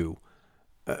spoken to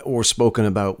or spoken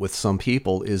about with some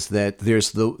people is that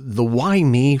there's the why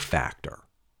me factor.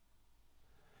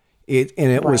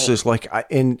 It was just like,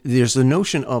 and there's the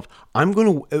notion of,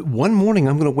 one morning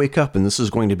I'm going to wake up and this is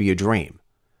going to be a dream.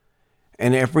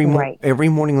 And every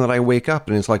morning that I wake up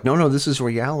and it's like, no, this is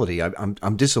reality.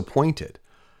 I'm disappointed.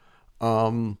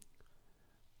 The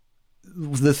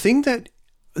thing that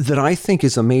I think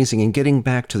is amazing, and getting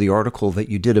back to the article that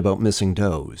you did about missing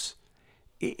does,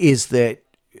 is that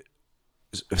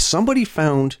somebody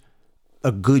found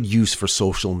a good use for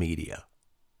social media.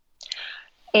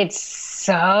 It's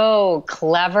so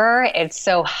clever. It's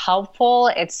so helpful.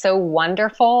 It's so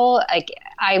wonderful. Like,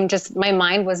 my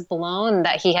mind was blown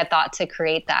that he had thought to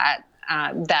create that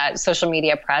social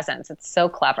media presence. It's so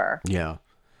clever. Yeah.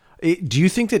 Do you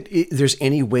think that there's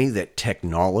any way that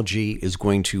technology is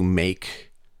going to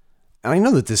make, and I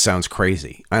know that this sounds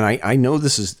crazy, and I know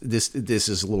this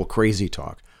is a little crazy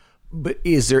talk, but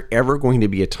is there ever going to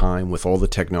be a time with all the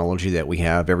technology that we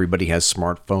have, everybody has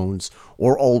smartphones,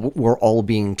 or we're all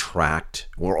being tracked,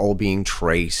 we're all being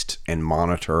traced and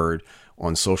monitored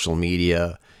on social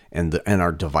media and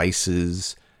our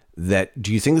devices, that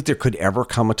do you think that there could ever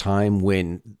come a time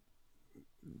when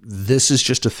this is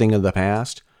just a thing of the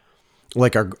past?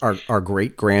 Like our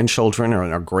great grandchildren or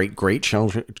our great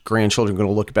grandchildren going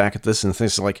to look back at this and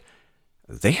think like,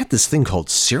 they had this thing called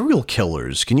serial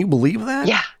killers. Can you believe that?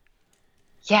 Yeah.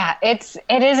 Yeah, it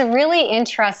is a really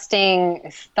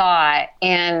interesting thought,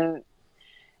 and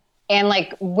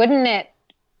like, wouldn't it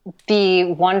be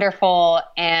wonderful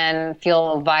and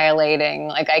feel violating?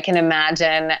 Like, I can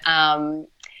imagine,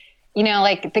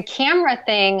 like, the camera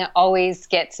thing always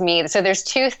gets me. So there's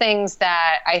two things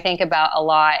that I think about a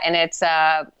lot, and it's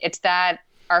that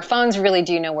our phones really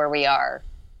do know where we are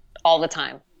all the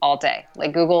time, all day.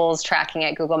 Like, Google's tracking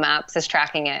it, Google Maps is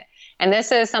tracking it. And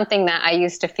this is something that I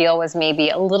used to feel was maybe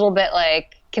a little bit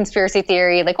like conspiracy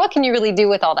theory, like, what can you really do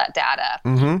with all that data?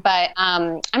 Mm-hmm. But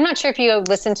I'm not sure if you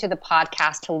listened to the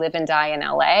podcast To Live and Die in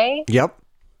LA. Yep.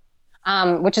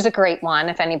 Which is a great one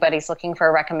if anybody's looking for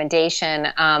a recommendation.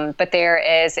 But there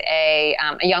is a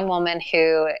young woman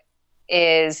who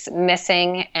is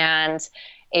missing, and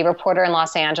a reporter in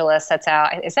Los Angeles sets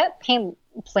out, is that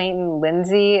Plain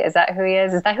Lindsay? Is that who he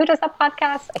is? Is that who does that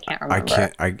podcast? I can't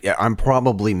remember. I'm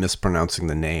probably mispronouncing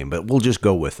the name, but we'll just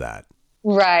go with that.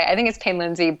 Right. I think it's Plain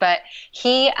Lindsay. But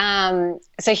he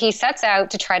sets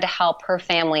out to try to help her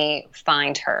family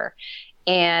find her.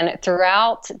 And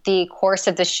throughout the course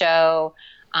of the show,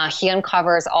 he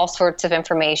uncovers all sorts of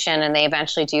information, and they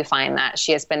eventually do find that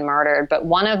she has been murdered. But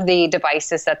one of the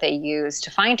devices that they use to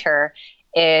find her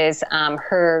is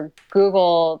her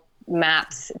Google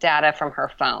Maps data from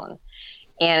her phone.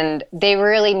 And they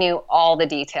really knew all the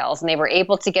details, and they were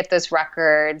able to get those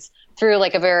records through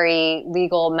like a very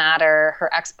legal matter.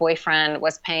 Her ex-boyfriend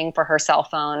was paying for her cell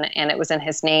phone, and it was in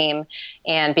his name.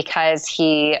 And because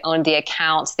he owned the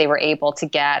account, they were able to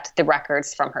get the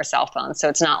records from her cell phone. So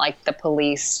it's not like the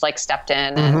police like stepped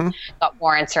in and got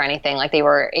warrants or anything. Like, they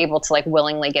were able to like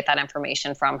willingly get that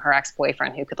information from her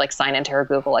ex-boyfriend, who could like sign into her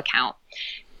Google account.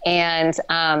 And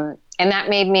that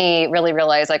made me really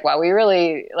realize, like, wow, we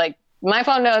really, like, my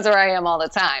phone knows where I am all the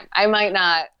time. I might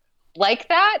not like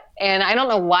that, and I don't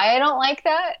know why I don't like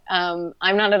that.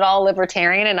 I'm not at all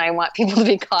libertarian, and I want people to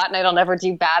be caught, and I don't ever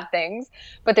do bad things.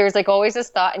 But there's like always this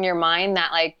thought in your mind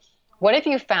that, like, what if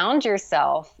you found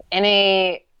yourself in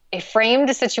a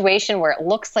framed situation where it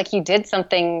looks like you did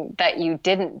something that you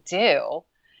didn't do,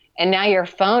 and now your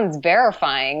phone's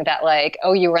verifying that, like,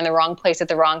 oh, you were in the wrong place at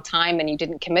the wrong time and you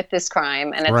didn't commit this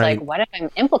crime. And it's like, what if I'm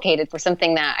implicated for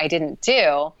something that I didn't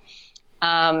do?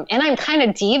 And I'm kind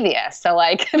of devious. So,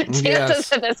 like, the chances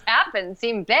that this happens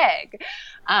seem big.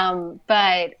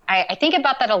 But I think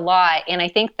about that a lot. And I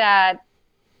think that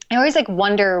I always, like,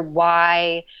 wonder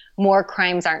why more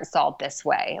crimes aren't solved this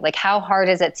way. Like, how hard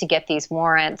is it to get these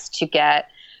warrants, to get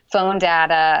phone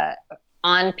data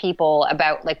on people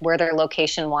about like where their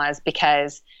location was,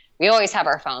 because we always have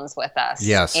our phones with us.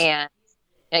 Yes. And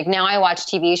like, now I watch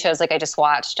TV shows. Like, I just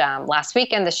watched last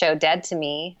weekend the show Dead to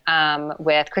Me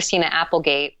with Christina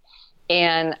Applegate.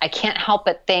 And I can't help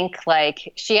but think,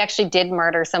 like, she actually did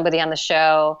murder somebody on the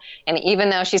show. And even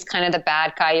though she's kind of the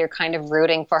bad guy, you're kind of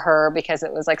rooting for her because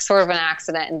it was like sort of an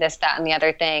accident and this, that, and the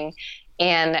other thing.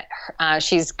 And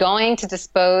she's going to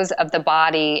dispose of the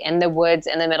body in the woods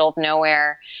in the middle of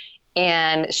nowhere.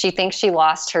 And she thinks she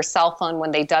lost her cell phone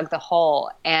when they dug the hole.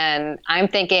 And I'm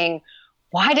thinking,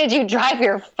 why did you drive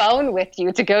your phone with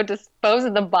you to go dispose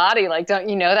of the body? Like, don't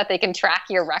you know that they can track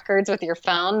your records with your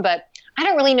phone? But I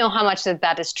don't really know how much of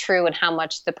that is true and how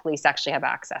much the police actually have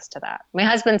access to that. My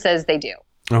husband says they do.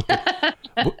 Okay.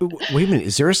 Wait a minute.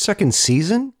 Is there a second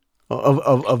season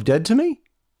of Dead to Me?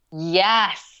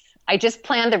 Yes. I just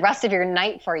planned the rest of your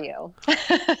night for you.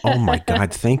 Oh my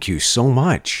God. Thank you so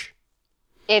much.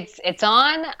 It's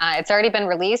on. It's already been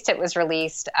released. It was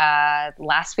released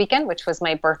last weekend, which was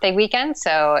my birthday weekend.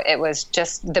 So it was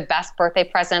just the best birthday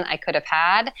present I could have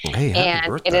had. Hey, happy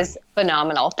birthday. It is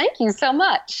phenomenal. Thank you so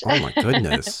much. Oh my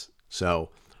goodness. So,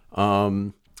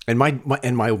 and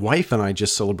my wife and I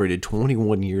just celebrated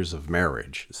 21 years of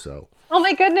marriage. So. Oh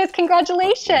my goodness.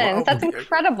 Congratulations. Well, that's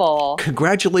incredible.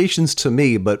 Congratulations to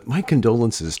me, but my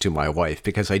condolences to my wife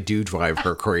because I do drive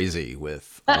her crazy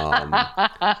with,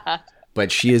 but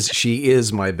she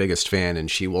is my biggest fan, and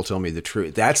she will tell me the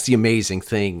truth. That's the amazing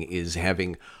thing, is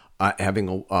having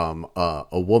a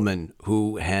woman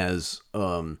who has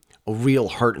a real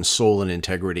heart and soul and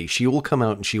integrity. She will come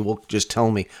out and she will just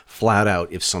tell me flat out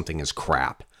if something is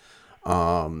crap,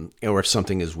 or if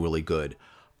something is really good.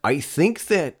 I think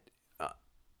that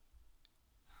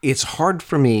it's hard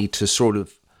for me to sort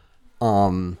of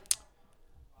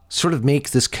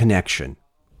make this connection,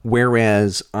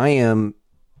 whereas I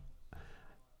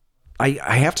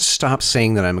have to stop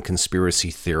saying that I'm a conspiracy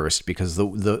theorist, because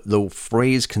the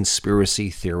phrase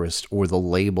conspiracy theorist, or the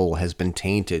label, has been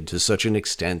tainted to such an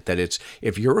extent that it's,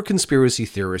 if you're a conspiracy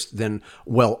theorist, then,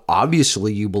 well,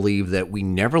 obviously you believe that we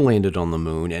never landed on the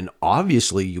moon, and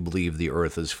obviously you believe the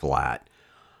earth is flat.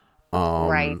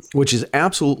 Right. Which is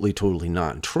absolutely, totally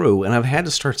not true. And I've had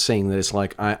to start saying that it's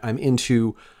like I'm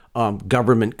into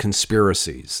government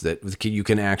conspiracies that you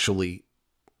can actually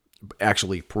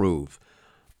prove.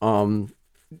 Are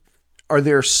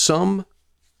there some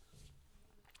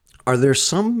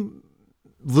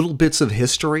little bits of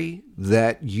history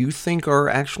that you think are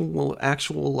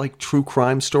actual like true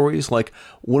crime stories? Like,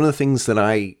 one of the things that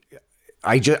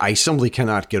I simply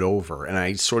cannot get over, and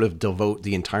I sort of devote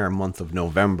the entire month of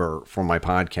November for my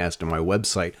podcast and my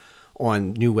website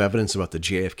on new evidence about the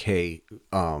JFK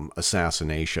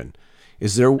assassination.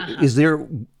 Is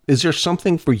there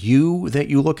something for you that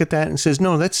you look at that and says,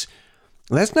 no, that's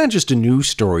not just a news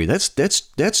story.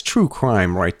 That's true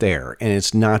crime right there, and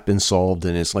it's not been solved,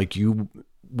 and it's like you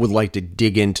would like to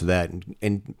dig into that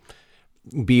and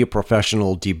be a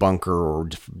professional debunker or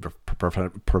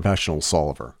professional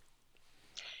solver?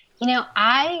 You know,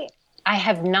 I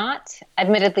have not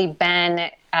admittedly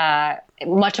been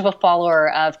much of a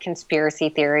follower of conspiracy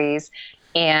theories,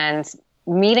 and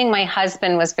meeting my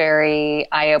husband was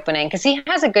very eye-opening because he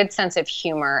has a good sense of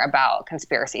humor about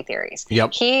conspiracy theories.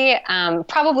 Yep. He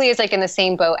probably is like in the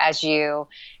same boat as you.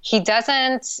 He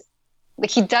doesn't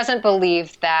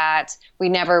believe that we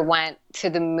never went to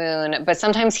the moon, but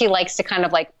sometimes he likes to kind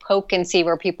of like poke and see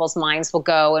where people's minds will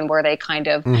go and where they kind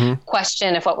of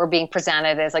question if what we're being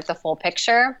presented is like the full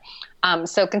picture.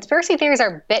 So conspiracy theories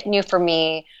are a bit new for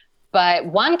me, but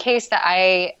one case that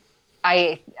I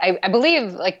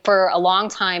believe, like, for a long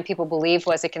time people believed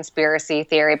was a conspiracy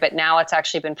theory, but now it's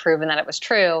actually been proven that it was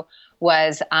true,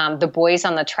 was the Boys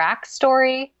on the Track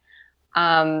story.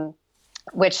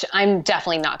 Which I'm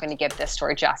definitely not going to give this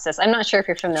story justice. I'm not sure if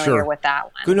you're familiar with that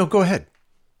one. No, go ahead.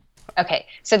 Okay.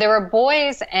 So there were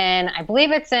boys, and I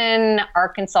believe it's in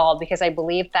Arkansas, because I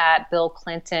believe that Bill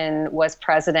Clinton was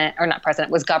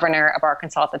was governor of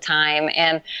Arkansas at the time.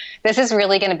 And this is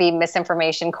really going to be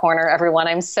misinformation corner, everyone.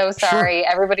 I'm so sorry.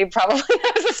 Sure. Everybody probably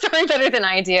knows the story better than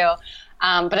I do.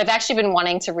 But I've actually been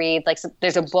wanting to read,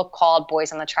 there's a book called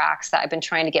Boys on the Tracks that I've been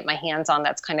trying to get my hands on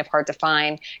that's kind of hard to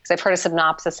find, because I've heard a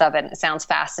synopsis of it and it sounds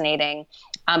fascinating.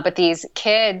 But these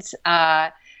kids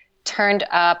turned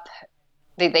up,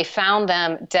 they found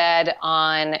them dead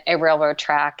on a railroad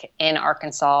track in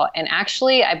Arkansas. And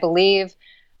actually, I believe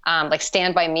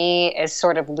Stand By Me is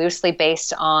sort of loosely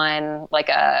based on like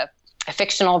a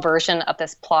fictional version of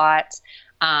this plot.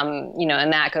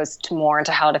 And that goes to more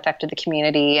into how it affected the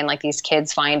community and like these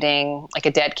kids finding like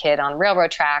a dead kid on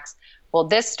railroad tracks. Well,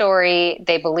 this story,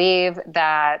 they believe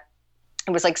that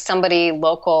it was like somebody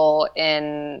local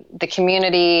in the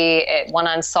community. It went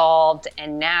unsolved.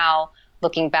 And now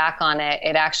looking back on it,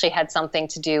 it actually had something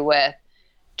to do with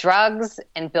drugs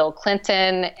and Bill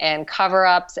Clinton and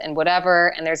cover-ups and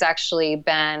whatever. And there's actually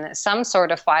been some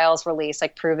sort of files released,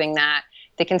 like proving that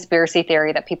the conspiracy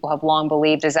theory that people have long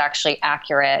believed is actually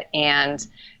accurate, and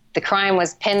the crime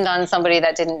was pinned on somebody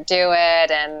that didn't do it.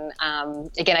 And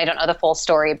again, I don't know the full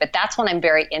story, but that's one I'm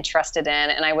very interested in,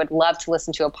 and I would love to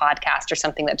listen to a podcast or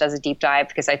something that does a deep dive,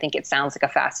 because I think it sounds like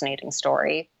a fascinating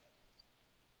story.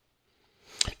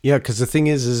 Yeah, because the thing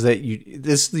is that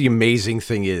the amazing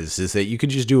thing is that you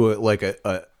could just do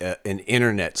an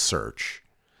internet search,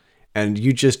 and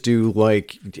you just do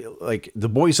like The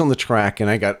Boys on the Track, and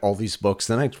I got all these books.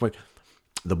 Then I went,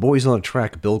 The Boys on the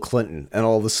Track, Bill Clinton, and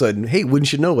all of a sudden, hey,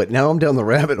 wouldn't you know it? Now I'm down the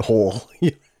rabbit hole.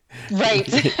 Right.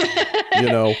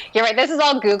 You're right. This is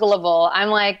all Googleable. I'm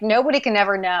like, nobody can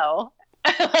ever know.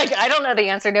 Like, I don't know the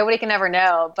answer. Nobody can ever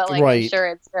know. But like, right. I'm sure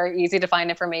it's very easy to find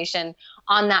information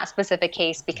on that specific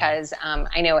case because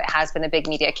I know it has been a big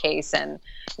media case, and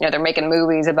they're making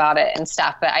movies about it and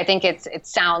stuff. But I think it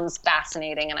sounds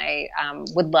fascinating, and I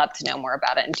would love to know more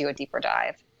about it and do a deeper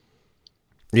dive.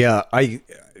 Yeah,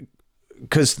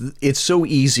 because it's so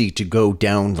easy to go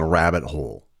down the rabbit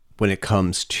hole when it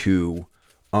comes to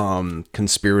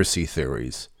conspiracy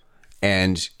theories.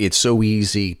 And it's so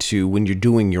easy to, when you're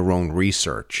doing your own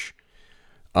research,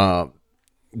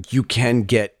 you can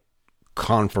get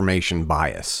confirmation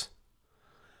bias.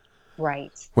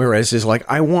 Right. Whereas it's like,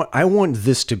 I want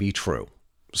this to be true.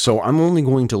 So I'm only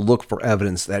going to look for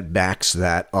evidence that backs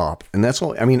that up. And that's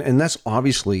all. I mean, and that's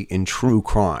obviously in true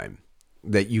crime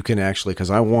that you can actually, because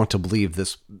I want to believe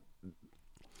this.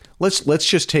 Let's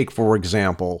just take, for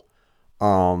example,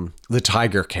 the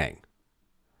Tiger King.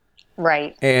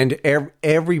 Right. And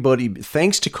everybody,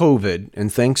 thanks to COVID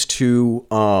and thanks to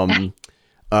the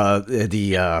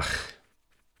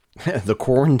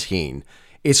quarantine,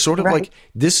 it's sort of like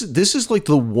this is like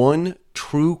the one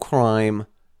true crime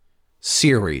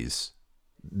series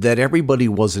that everybody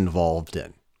was involved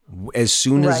in as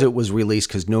soon as it was released,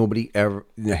 because nobody ever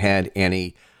had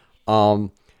any.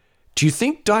 Do you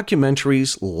think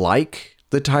documentaries like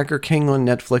The Tiger King on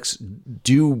Netflix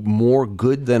do more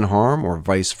good than harm, or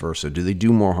vice versa? Do they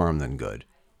do more harm than good?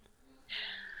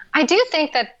 I do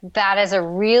think that is a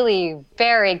really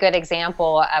very good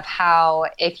example of how,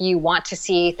 if you want to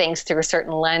see things through a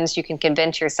certain lens, you can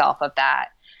convince yourself of that.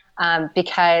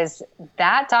 Because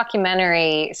that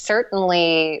documentary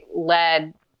certainly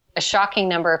led a shocking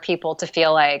number of people to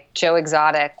feel like Joe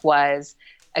Exotic was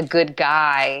a good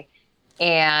guy.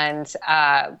 And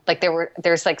like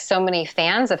there's like so many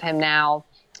fans of him now.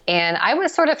 And I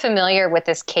was sort of familiar with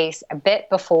this case a bit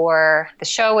before the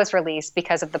show was released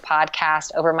because of the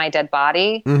podcast Over My Dead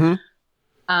Body,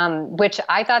 which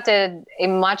I thought did a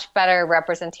much better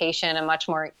representation, a much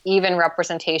more even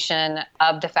representation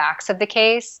of the facts of the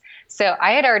case. So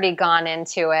I had already gone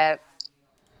into it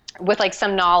with like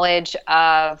some knowledge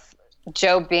of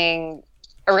Joe being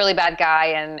a really bad guy,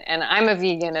 and I'm a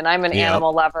vegan and I'm an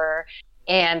animal lover,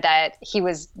 and that he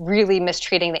was really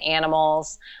mistreating the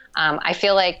animals. I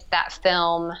feel like that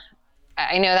film,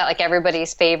 I know that like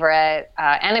everybody's favorite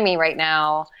enemy right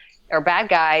now or bad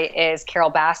guy is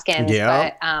Carol Baskin.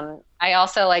 But I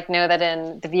also like know that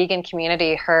in the vegan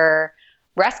community, her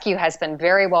rescue has been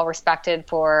very well respected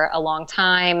for a long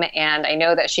time. And I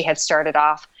know that she had started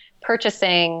off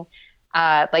purchasing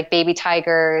like baby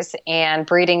tigers and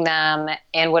breeding them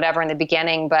and whatever in the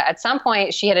beginning. But at some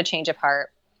point she had a change of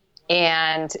heart,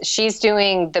 and she's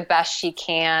doing the best she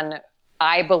can,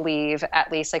 I believe,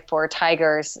 at least like for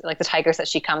tigers, like the tigers that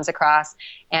she comes across.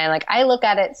 And like, I look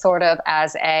at it sort of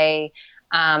as a,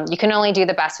 you can only do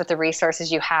the best with the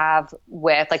resources you have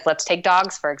with, like, let's take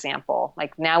dogs, for example.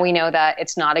 Like, now we know that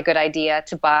it's not a good idea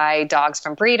to buy dogs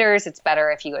from breeders. It's better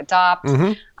if you adopt.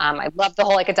 I love the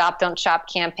whole like adopt, don't shop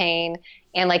campaign.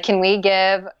 And like, can we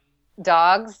give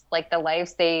dogs like the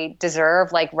lives they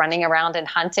deserve, like running around and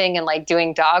hunting and like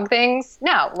doing dog things?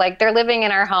 No, like they're living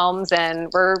in our homes and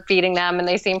we're feeding them and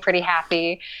they seem pretty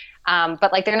happy.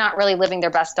 But like, they're not really living their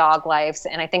best dog lives.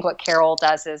 And I think what Carol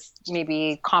does is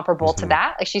maybe comparable to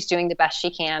that. Like, she's doing the best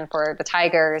she can for the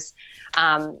tigers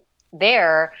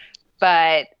there.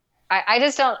 But I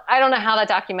don't know how that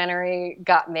documentary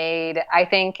got made. I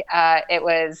think it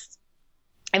was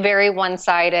very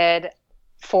one-sided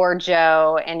for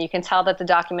Joe, and you can tell that the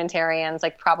documentarians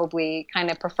like probably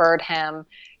kind of preferred him.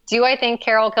 Do I think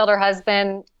Carol killed her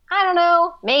husband? I don't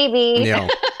know, maybe. Yeah.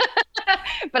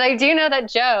 But I do know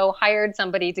that Joe hired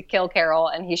somebody to kill Carol,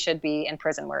 and he should be in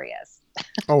prison where he is.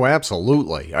 Oh,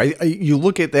 absolutely. You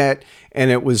look at that,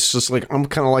 and it was just like, I'm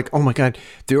kind of like, oh my God,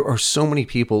 there are so many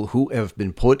people who have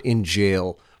been put in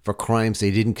jail for crimes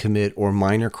they didn't commit or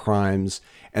minor crimes.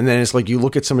 And then it's like, you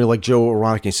look at somebody like Joe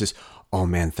Exotic and he says, oh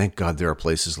man, thank God there are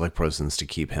places like prisons to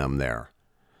keep him there.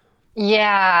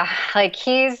 Yeah, like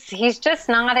he's just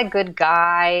not a good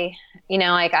guy. You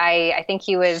know, like I think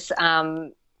he was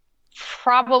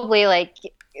probably like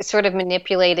sort of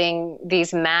manipulating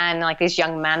these men, like these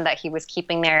young men that he was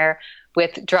keeping there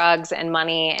with drugs and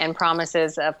money and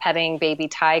promises of petting baby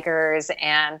tigers,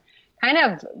 and kind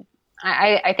of,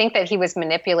 I think that he was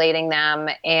manipulating them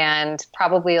and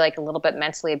probably like a little bit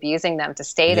mentally abusing them to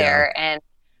stay there. And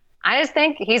I just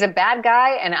think he's a bad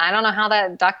guy, and I don't know how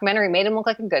that documentary made him look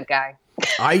like a good guy.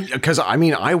 Because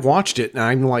I watched it and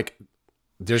I'm like,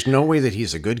 there's no way that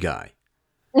he's a good guy.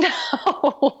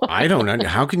 No. I don't know.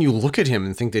 How can you look at him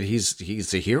and think that he's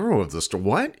the hero of the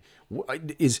story? What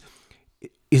is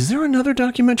there another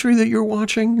documentary that you're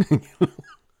watching?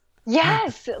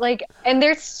 Yes. Like, and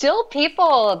there's still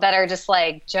people that are just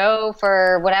like Joe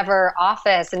for whatever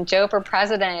office and Joe for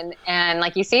president. And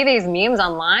like, you see these memes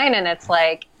online and it's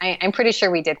like, I'm pretty sure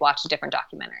we did watch a different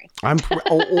documentary. I'm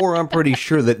pretty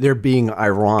sure that they're being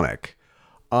ironic.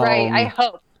 Right. I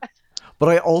hope. But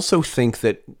I also think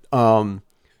that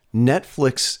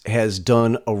Netflix has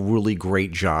done a really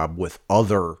great job with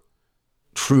other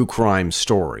true crime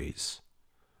stories.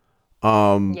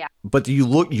 But you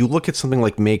look at something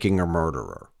like Making a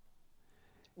Murderer.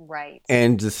 Right.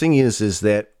 And the thing is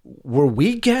that were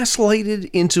we gaslighted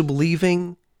into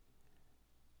believing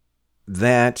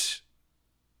that,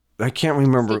 I can't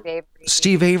remember,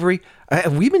 Steve Avery?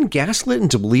 Have we been gaslit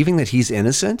into believing that he's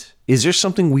innocent? Is there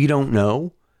something we don't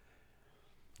know?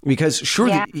 Because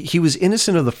sure, he was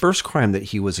innocent of the first crime that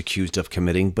he was accused of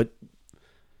committing, but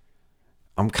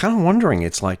I'm kind of wondering,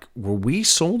 it's like, were we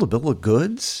sold a bill of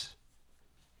goods?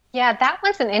 Yeah, that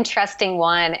was an interesting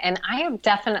one. And I have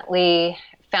definitely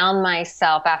found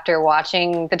myself, after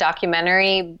watching the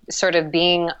documentary, sort of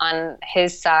being on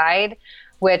his side,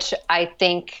 which I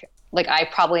think like I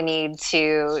probably need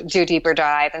to do a deeper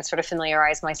dive and sort of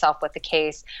familiarize myself with the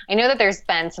case. I know that there's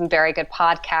been some very good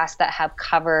podcasts that have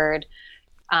covered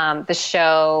the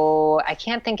show. I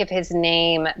can't think of his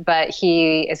name, but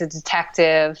he is a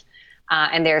detective.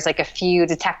 And there's like a few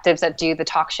detectives that do the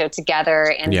talk show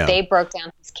together, and they broke down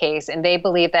his case, and they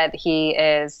believe that he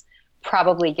is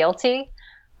probably guilty.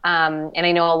 And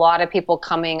I know a lot of people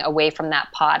coming away from that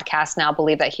podcast now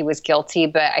believe that he was guilty,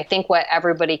 but I think what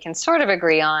everybody can sort of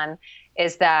agree on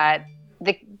is that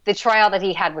the trial that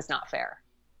he had was not fair.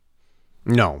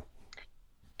 No.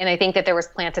 And I think that there was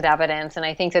planted evidence, and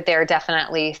I think that there are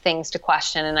definitely things to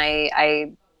question, and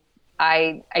I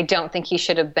don't think he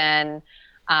should have been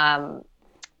found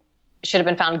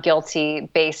guilty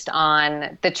based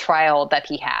on the trial that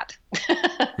he had.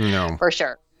 No. For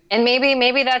sure. And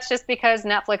maybe that's just because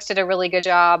Netflix did a really good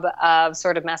job of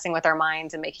sort of messing with our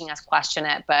minds and making us question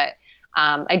it. But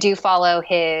I do follow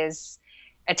his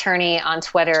attorney on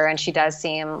Twitter, and she does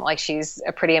seem like she's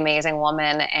a pretty amazing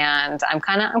woman, and I'm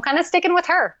kind of sticking with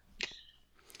her.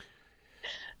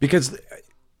 Because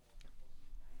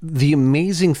the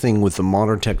amazing thing with the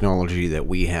modern technology that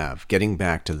we have, getting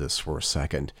back to this for a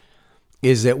second,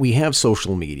 is that we have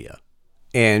social media,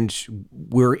 and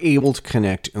we're able to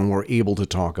connect, and we're able to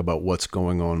talk about what's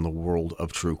going on in the world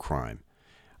of true crime.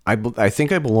 I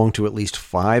think I belong to at least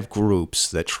 5 groups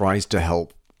that tries to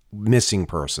help missing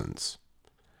persons.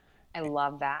 I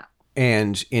love that.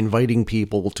 And inviting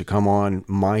people to come on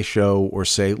my show or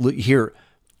say, look here,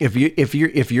 if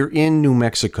you're in New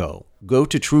Mexico, go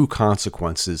to True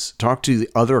Consequences, talk to the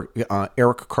other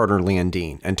Eric Carter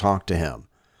Landine, and talk to him.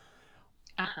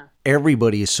 Uh-huh.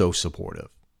 Everybody is so supportive.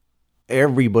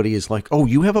 Everybody is like, "Oh,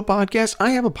 you have a podcast?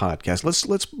 I have a podcast.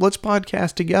 Let's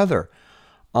podcast together."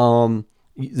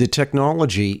 The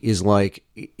technology is like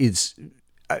it's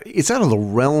out of the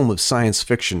realm of science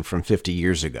fiction from 50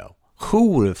 years ago. Who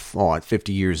would have thought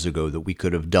 50 years ago that we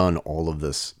could have done all of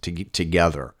this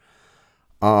together?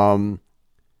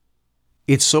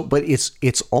 It's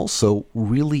also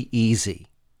really easy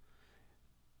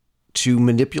to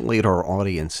manipulate our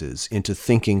audiences into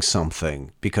thinking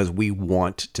something because we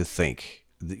want to think.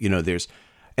 You know,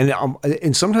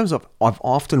 and sometimes I've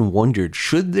often wondered,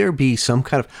 should there be some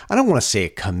kind of, I don't want to say a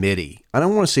committee, I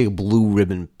don't want to say a blue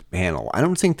ribbon panel, I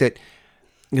don't think that,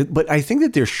 but I think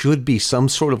that there should be some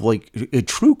sort of like a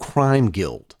true crime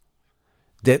guild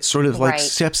that sort of like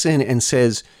steps in and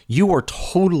says, you are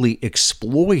totally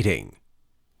exploiting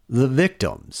the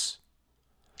victims.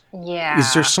 Yeah.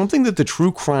 Is there something that the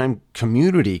true crime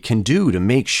community can do to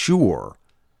make sure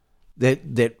that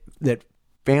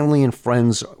family and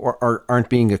friends aren't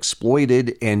being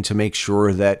exploited, and to make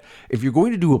sure that if you're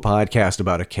going to do a podcast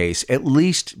about a case, at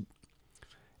least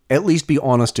be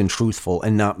honest and truthful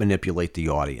and not manipulate the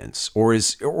audience? Or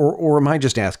am I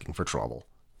just asking for trouble?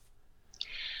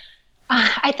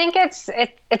 I think it's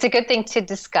a good thing to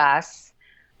discuss.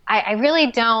 I really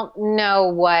don't know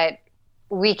what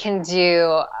we can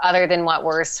do other than what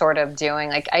we're sort of doing.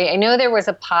 Like I know there was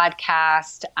a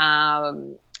podcast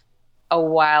a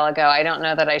while ago. I don't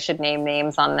know that I should name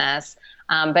names on this,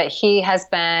 but he has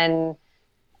been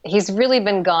he's really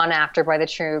been gone after by the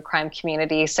true crime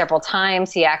community several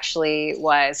times. He actually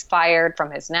was fired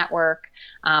from his network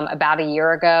about a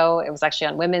year ago. It was actually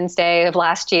on Women's Day of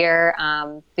last year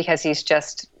because he's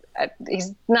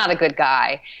not a good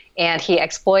guy. And he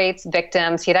exploits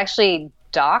victims. He had actually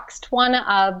doxed one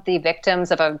of the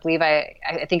victims of, I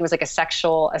think it was like a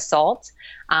sexual assault.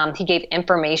 He gave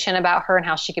information about her and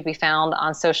how she could be found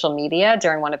on social media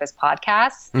during one of his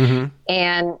podcasts. Mm-hmm.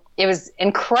 And it was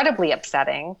incredibly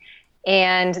upsetting.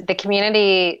 And the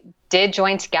community did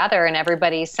join together, and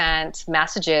everybody sent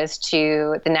messages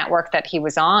to the network that he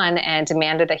was on and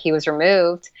demanded that he was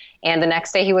removed. And the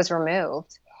next day he was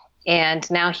removed. And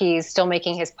now he's still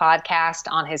making his podcast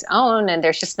on his own, and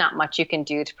there's just not much you can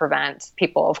do to prevent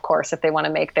people, of course, if they want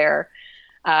to make their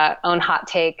own hot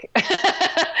take,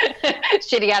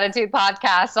 shitty attitude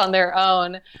podcast on their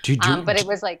own. But it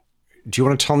was like... Do you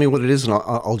want to tell me what it is, and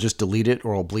I'll just delete it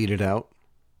or I'll bleed it out?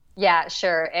 Yeah,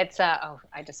 sure. It's, I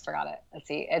just forgot it. Let's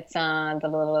see. It's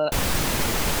Oh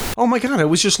my God, I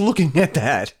was just looking at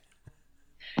that.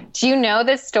 Do you know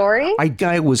this story?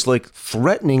 I was like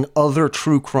threatening other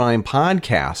true crime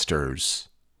podcasters.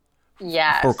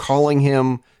 Yes. For calling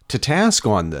him to task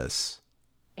on this.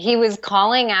 He was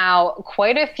calling out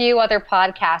quite a few other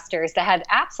podcasters that had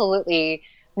absolutely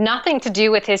nothing to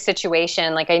do with his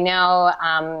situation. Like I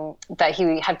know that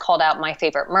he had called out My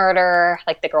Favorite Murder,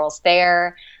 like the girls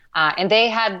there. And they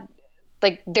had...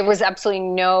 Like, there was absolutely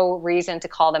no reason to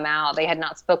call them out. They had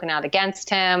not spoken out against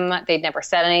him. They'd never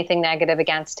said anything negative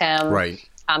against him. Right.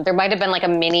 There might have been like a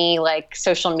mini, like,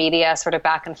 social media sort of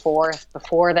back and forth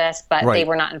before this, but They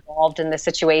were not involved in the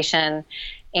situation.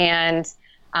 And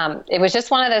it was just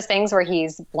one of those things where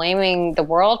he's blaming the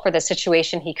world for the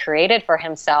situation he created for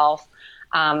himself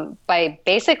by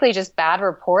basically just bad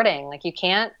reporting. Like, you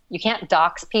can't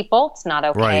dox people. It's not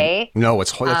okay. Right. No,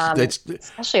 it's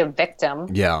especially a victim.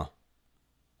 Yeah.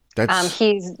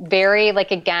 He's very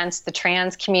against the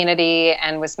trans community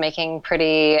and was making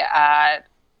pretty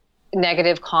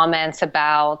negative comments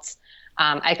about.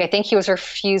 I think he was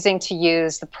refusing to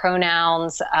use the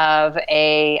pronouns of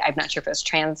I'm not sure if it was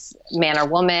trans man or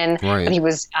woman, right. But he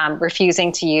was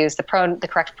refusing to use the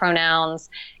correct pronouns,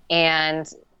 and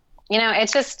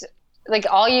it's just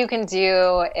all you can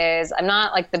do is. I'm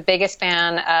not the biggest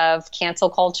fan of cancel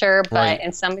culture, but right.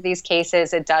 In some of these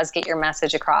cases, it does get your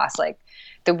message across.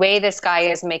 The way this guy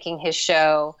is making his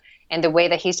show and the way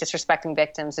that he's disrespecting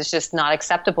victims is just not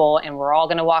acceptable, and we're all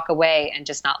going to walk away and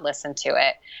just not listen to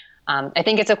it. I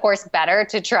think it's, of course, better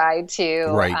to try to,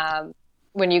 right.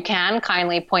 When you can,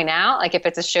 kindly point out, if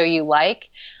it's a show you like,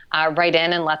 write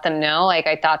in and let them know,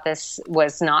 I thought this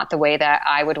was not the way that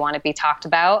I would want to be talked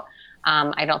about.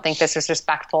 I don't think this is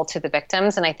respectful to the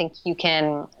victims, and I think you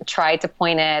can try to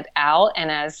point it out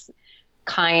in as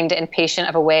kind and patient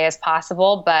of a way as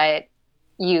possible, but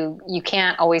you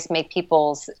can't always make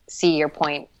people see your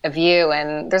point of view,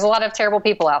 and there's a lot of terrible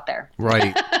people out there.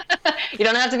 Right. You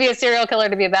don't have to be a serial killer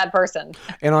to be a bad person.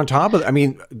 And on top of, on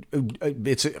the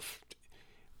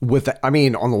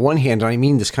one hand, I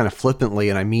mean this kind of flippantly,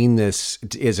 and I mean this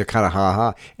as a kind of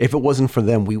ha-ha. If it wasn't for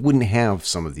them, we wouldn't have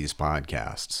some of these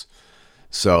podcasts.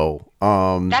 So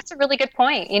that's a really good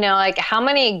point. How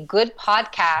many good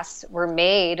podcasts were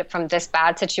made from this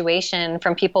bad situation,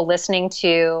 from people listening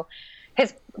to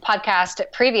his podcast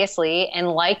previously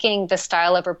and liking the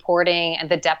style of reporting and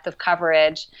the depth of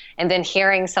coverage, and then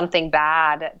hearing something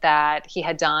bad that he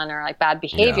had done or bad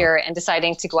behavior, and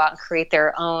deciding to go out and create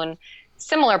their own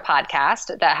similar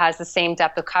podcast that has the same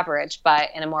depth of coverage, but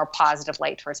in a more positive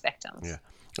light towards victims.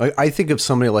 Yeah. I think of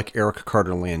somebody like Eric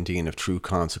Carter Landine of True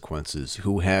Consequences,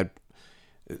 who had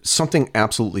something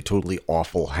absolutely totally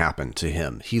awful happen to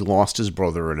him. He lost his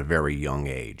brother at a very young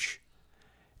age.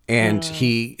 And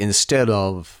he, instead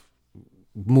of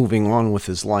moving on with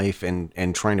his life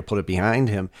and trying to put it behind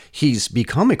him, he's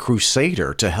become a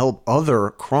crusader to help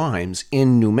other crimes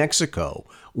in New Mexico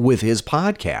with his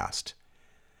podcast.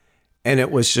 And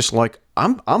it was just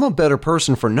I'm a better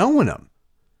person for knowing him.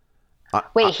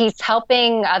 Wait, he's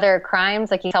helping other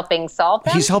crimes? He's helping solve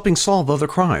them? He's helping solve other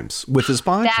crimes with his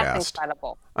podcast. That's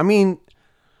incredible. I mean,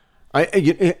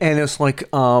 and it's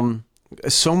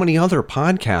so many other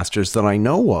podcasters that I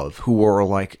know of who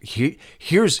are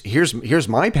here's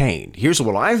my pain. Here's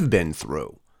what I've been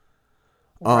through.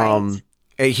 Right.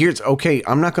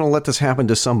 I'm not going to let this happen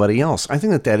to somebody else. I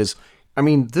think that is,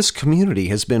 this community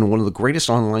has been one of the greatest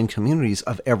online communities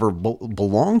I've ever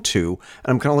belonged to.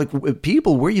 And I'm kind of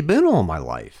people, where you been all my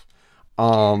life?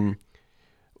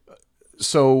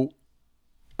 So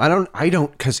I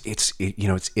don't, cause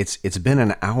it's been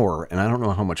an hour and I don't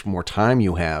know how much more time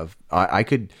you have. I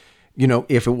could,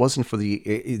 if it wasn't for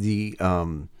the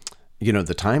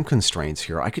time constraints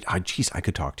here, I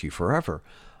could talk to you forever.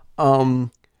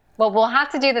 Well, we'll have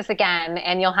to do this again,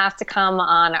 and you'll have to come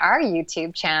on our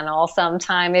YouTube channel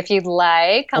sometime if you'd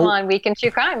like. Come on, Weekend True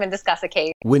Crime, and discuss a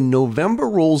case. When November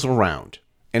rolls around,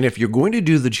 and if you're going to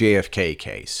do the JFK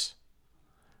case,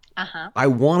 I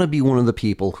want to be one of the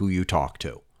people who you talk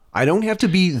to. I don't have to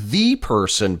be the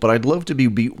person, but I'd love to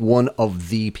be one of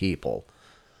the people.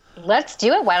 Let's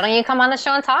do it. Why don't you come on the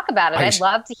show and talk about it? I'd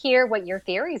love to hear what your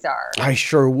theories are. I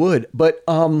sure would. But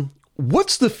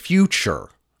what's the future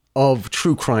of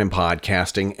true crime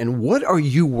podcasting, and what are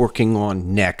you working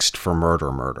on next for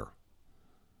MurderMurder?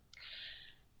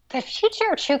 The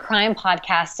future of true crime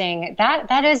podcasting,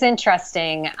 that is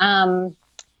interesting. I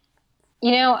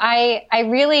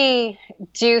really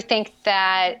do think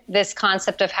that this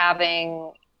concept of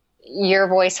having your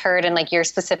voice heard and like your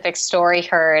specific story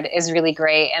heard is really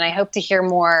great. And I hope to hear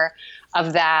more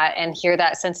of that and hear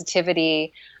that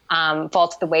sensitivity fall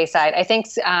to the wayside. I think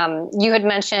you had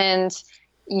mentioned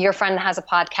your friend has a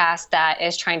podcast that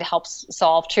is trying to help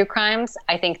solve true crimes.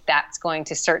 I think that's going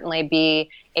to certainly be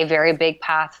a very big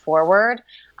path forward.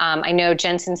 I know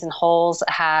Jensen's and Holes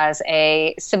has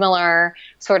a similar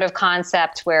sort of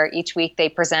concept where each week they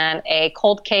present a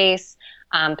cold case.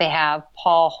 They have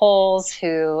Paul Holes,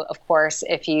 who, of course,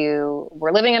 if you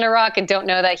were living in Iraq and don't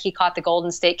know that he caught the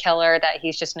Golden State Killer, that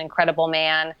he's just an incredible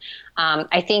man.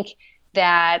 I think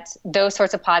that those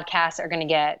sorts of podcasts are going to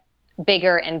get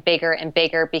bigger and bigger and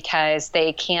bigger because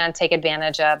they can take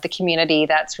advantage of the community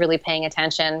that's really paying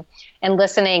attention and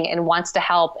listening and wants to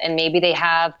help. And maybe they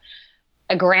have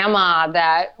a grandma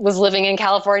that was living in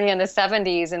California in the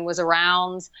 70s and was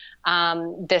around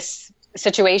this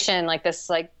situation like this,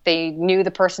 like they knew the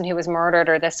person who was murdered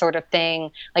or this sort of thing.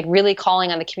 Like really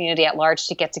calling on the community at large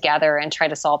to get together and try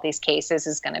to solve these cases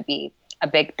is going to be a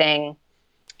big thing.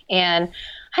 And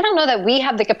I don't know that we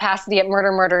have the capacity at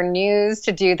MurderMurder News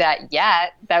to do that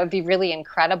yet. That would be really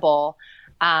incredible.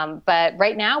 But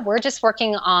right now we're just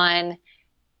working on,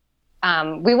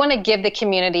 we want to give the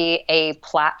community a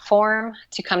platform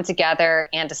to come together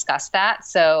and discuss that.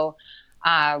 So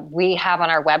we have on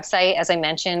our website, as I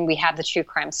mentioned, we have the true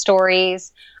crime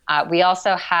stories. We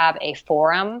also have a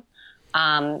forum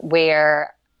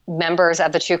where members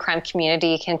of the true crime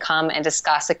community can come and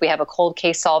discuss. Like we have a cold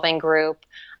case solving group.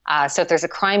 So if there's a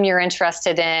crime you're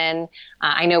interested in,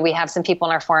 I know we have some people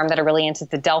in our forum that are really into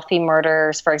the Delphi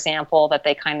murders, for example, that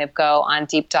they kind of go on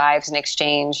deep dives and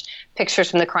exchange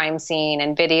pictures from the crime scene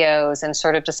and videos and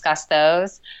sort of discuss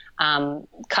those.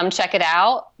 Come check it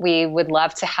out. We would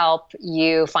love to help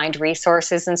you find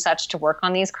resources and such to work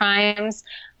on these crimes.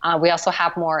 We also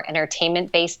have more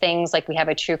entertainment-based things, like we have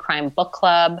a true crime book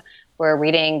club. We're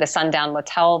reading The Sundown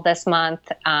Motel this month.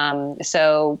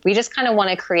 So we just kind of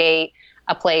want to create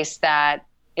a place that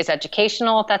is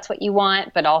educational, if that's what you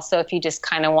want, but also if you just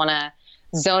kind of want to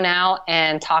zone out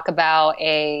and talk about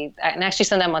and actually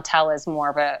Sundown Motel is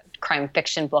more of a crime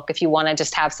fiction book. If you want to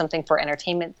just have something for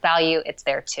entertainment value, it's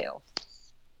there too.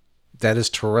 That is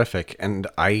terrific. And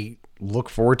I look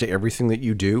forward to everything that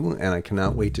you do, and I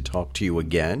cannot wait to talk to you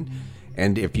again.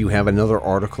 And if you have another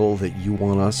article that you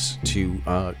want us to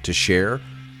share,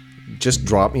 just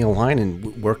drop me a line,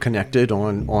 and we're connected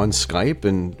on Skype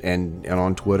and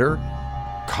on Twitter.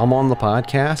 Come on the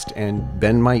podcast and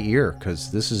bend my ear,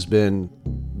 because this has been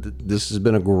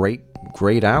a great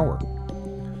hour.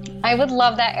 I would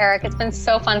love that, Eric. It's been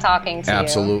so fun talking to you.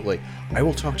 Absolutely. I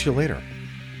will talk to you later.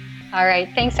 All right.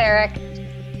 Thanks, Eric.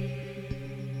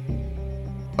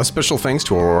 A special thanks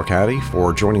to Aurora Cady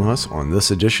for joining us on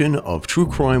this edition of True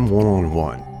Crime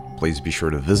One-on-One. Please be sure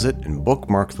to visit and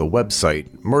bookmark the website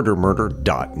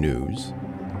murdermurder.news.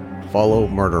 Follow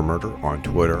MurderMurder on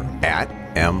Twitter at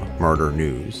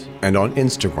 @mmurdernews and on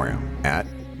Instagram at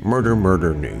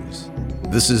MurderMurderNews.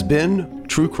 This has been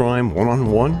True Crime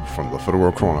One-on-One from the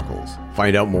Fedora Chronicles.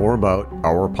 Find out more about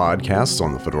our podcasts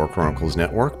on the Fedora Chronicles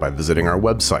Network by visiting our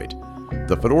website,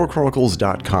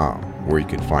 thefedorachronicles.com, where you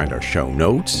can find our show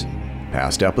notes,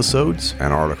 past episodes,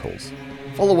 and articles.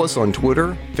 Follow us on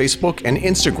Twitter, Facebook, and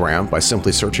Instagram by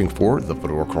simply searching for The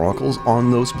Fedora Chronicles on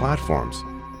those platforms.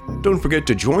 Don't forget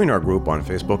to join our group on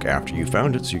Facebook after you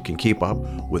found it so you can keep up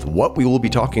with what we will be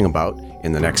talking about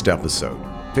in the next episode.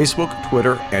 Facebook,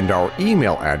 Twitter, and our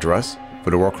email address,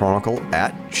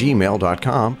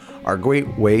 fedorachronicle@gmail.com, are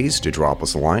great ways to drop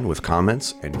us a line with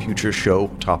comments and future show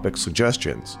topic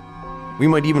suggestions. We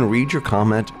might even read your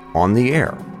comment on the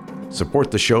air.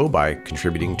 Support the show by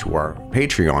contributing to our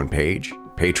Patreon page,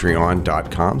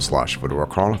 patreon.com/Fedora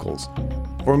Chronicles.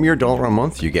 For a mere $1 a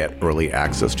month, you get early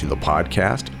access to the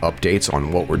podcast, updates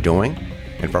on what we're doing,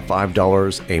 And for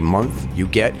 $5 a month, you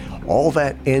get all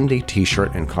that and a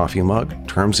t-shirt and coffee mug.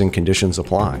 Terms and conditions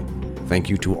apply. Thank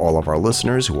you to all of our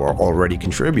listeners who are already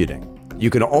contributing. You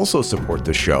can also support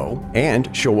the show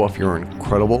and show off your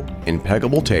incredible,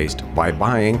 impeccable taste by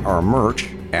buying our merch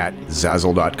at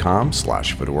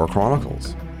Zazzle.com/Fedora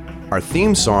Chronicles. Our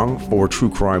theme song for True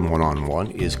Crime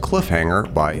One-on-One is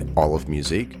Cliffhanger by Olive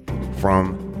Music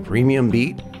from Premium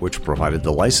Beat, which provided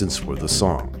the license for the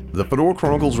song. The Fedora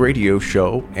Chronicles radio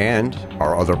show and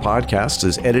our other podcasts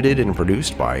is edited and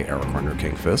produced by Eric Hunter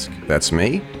King Fisk. That's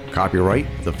me. Copyright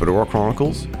The Fedora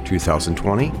Chronicles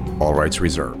 2020. All rights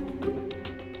reserved.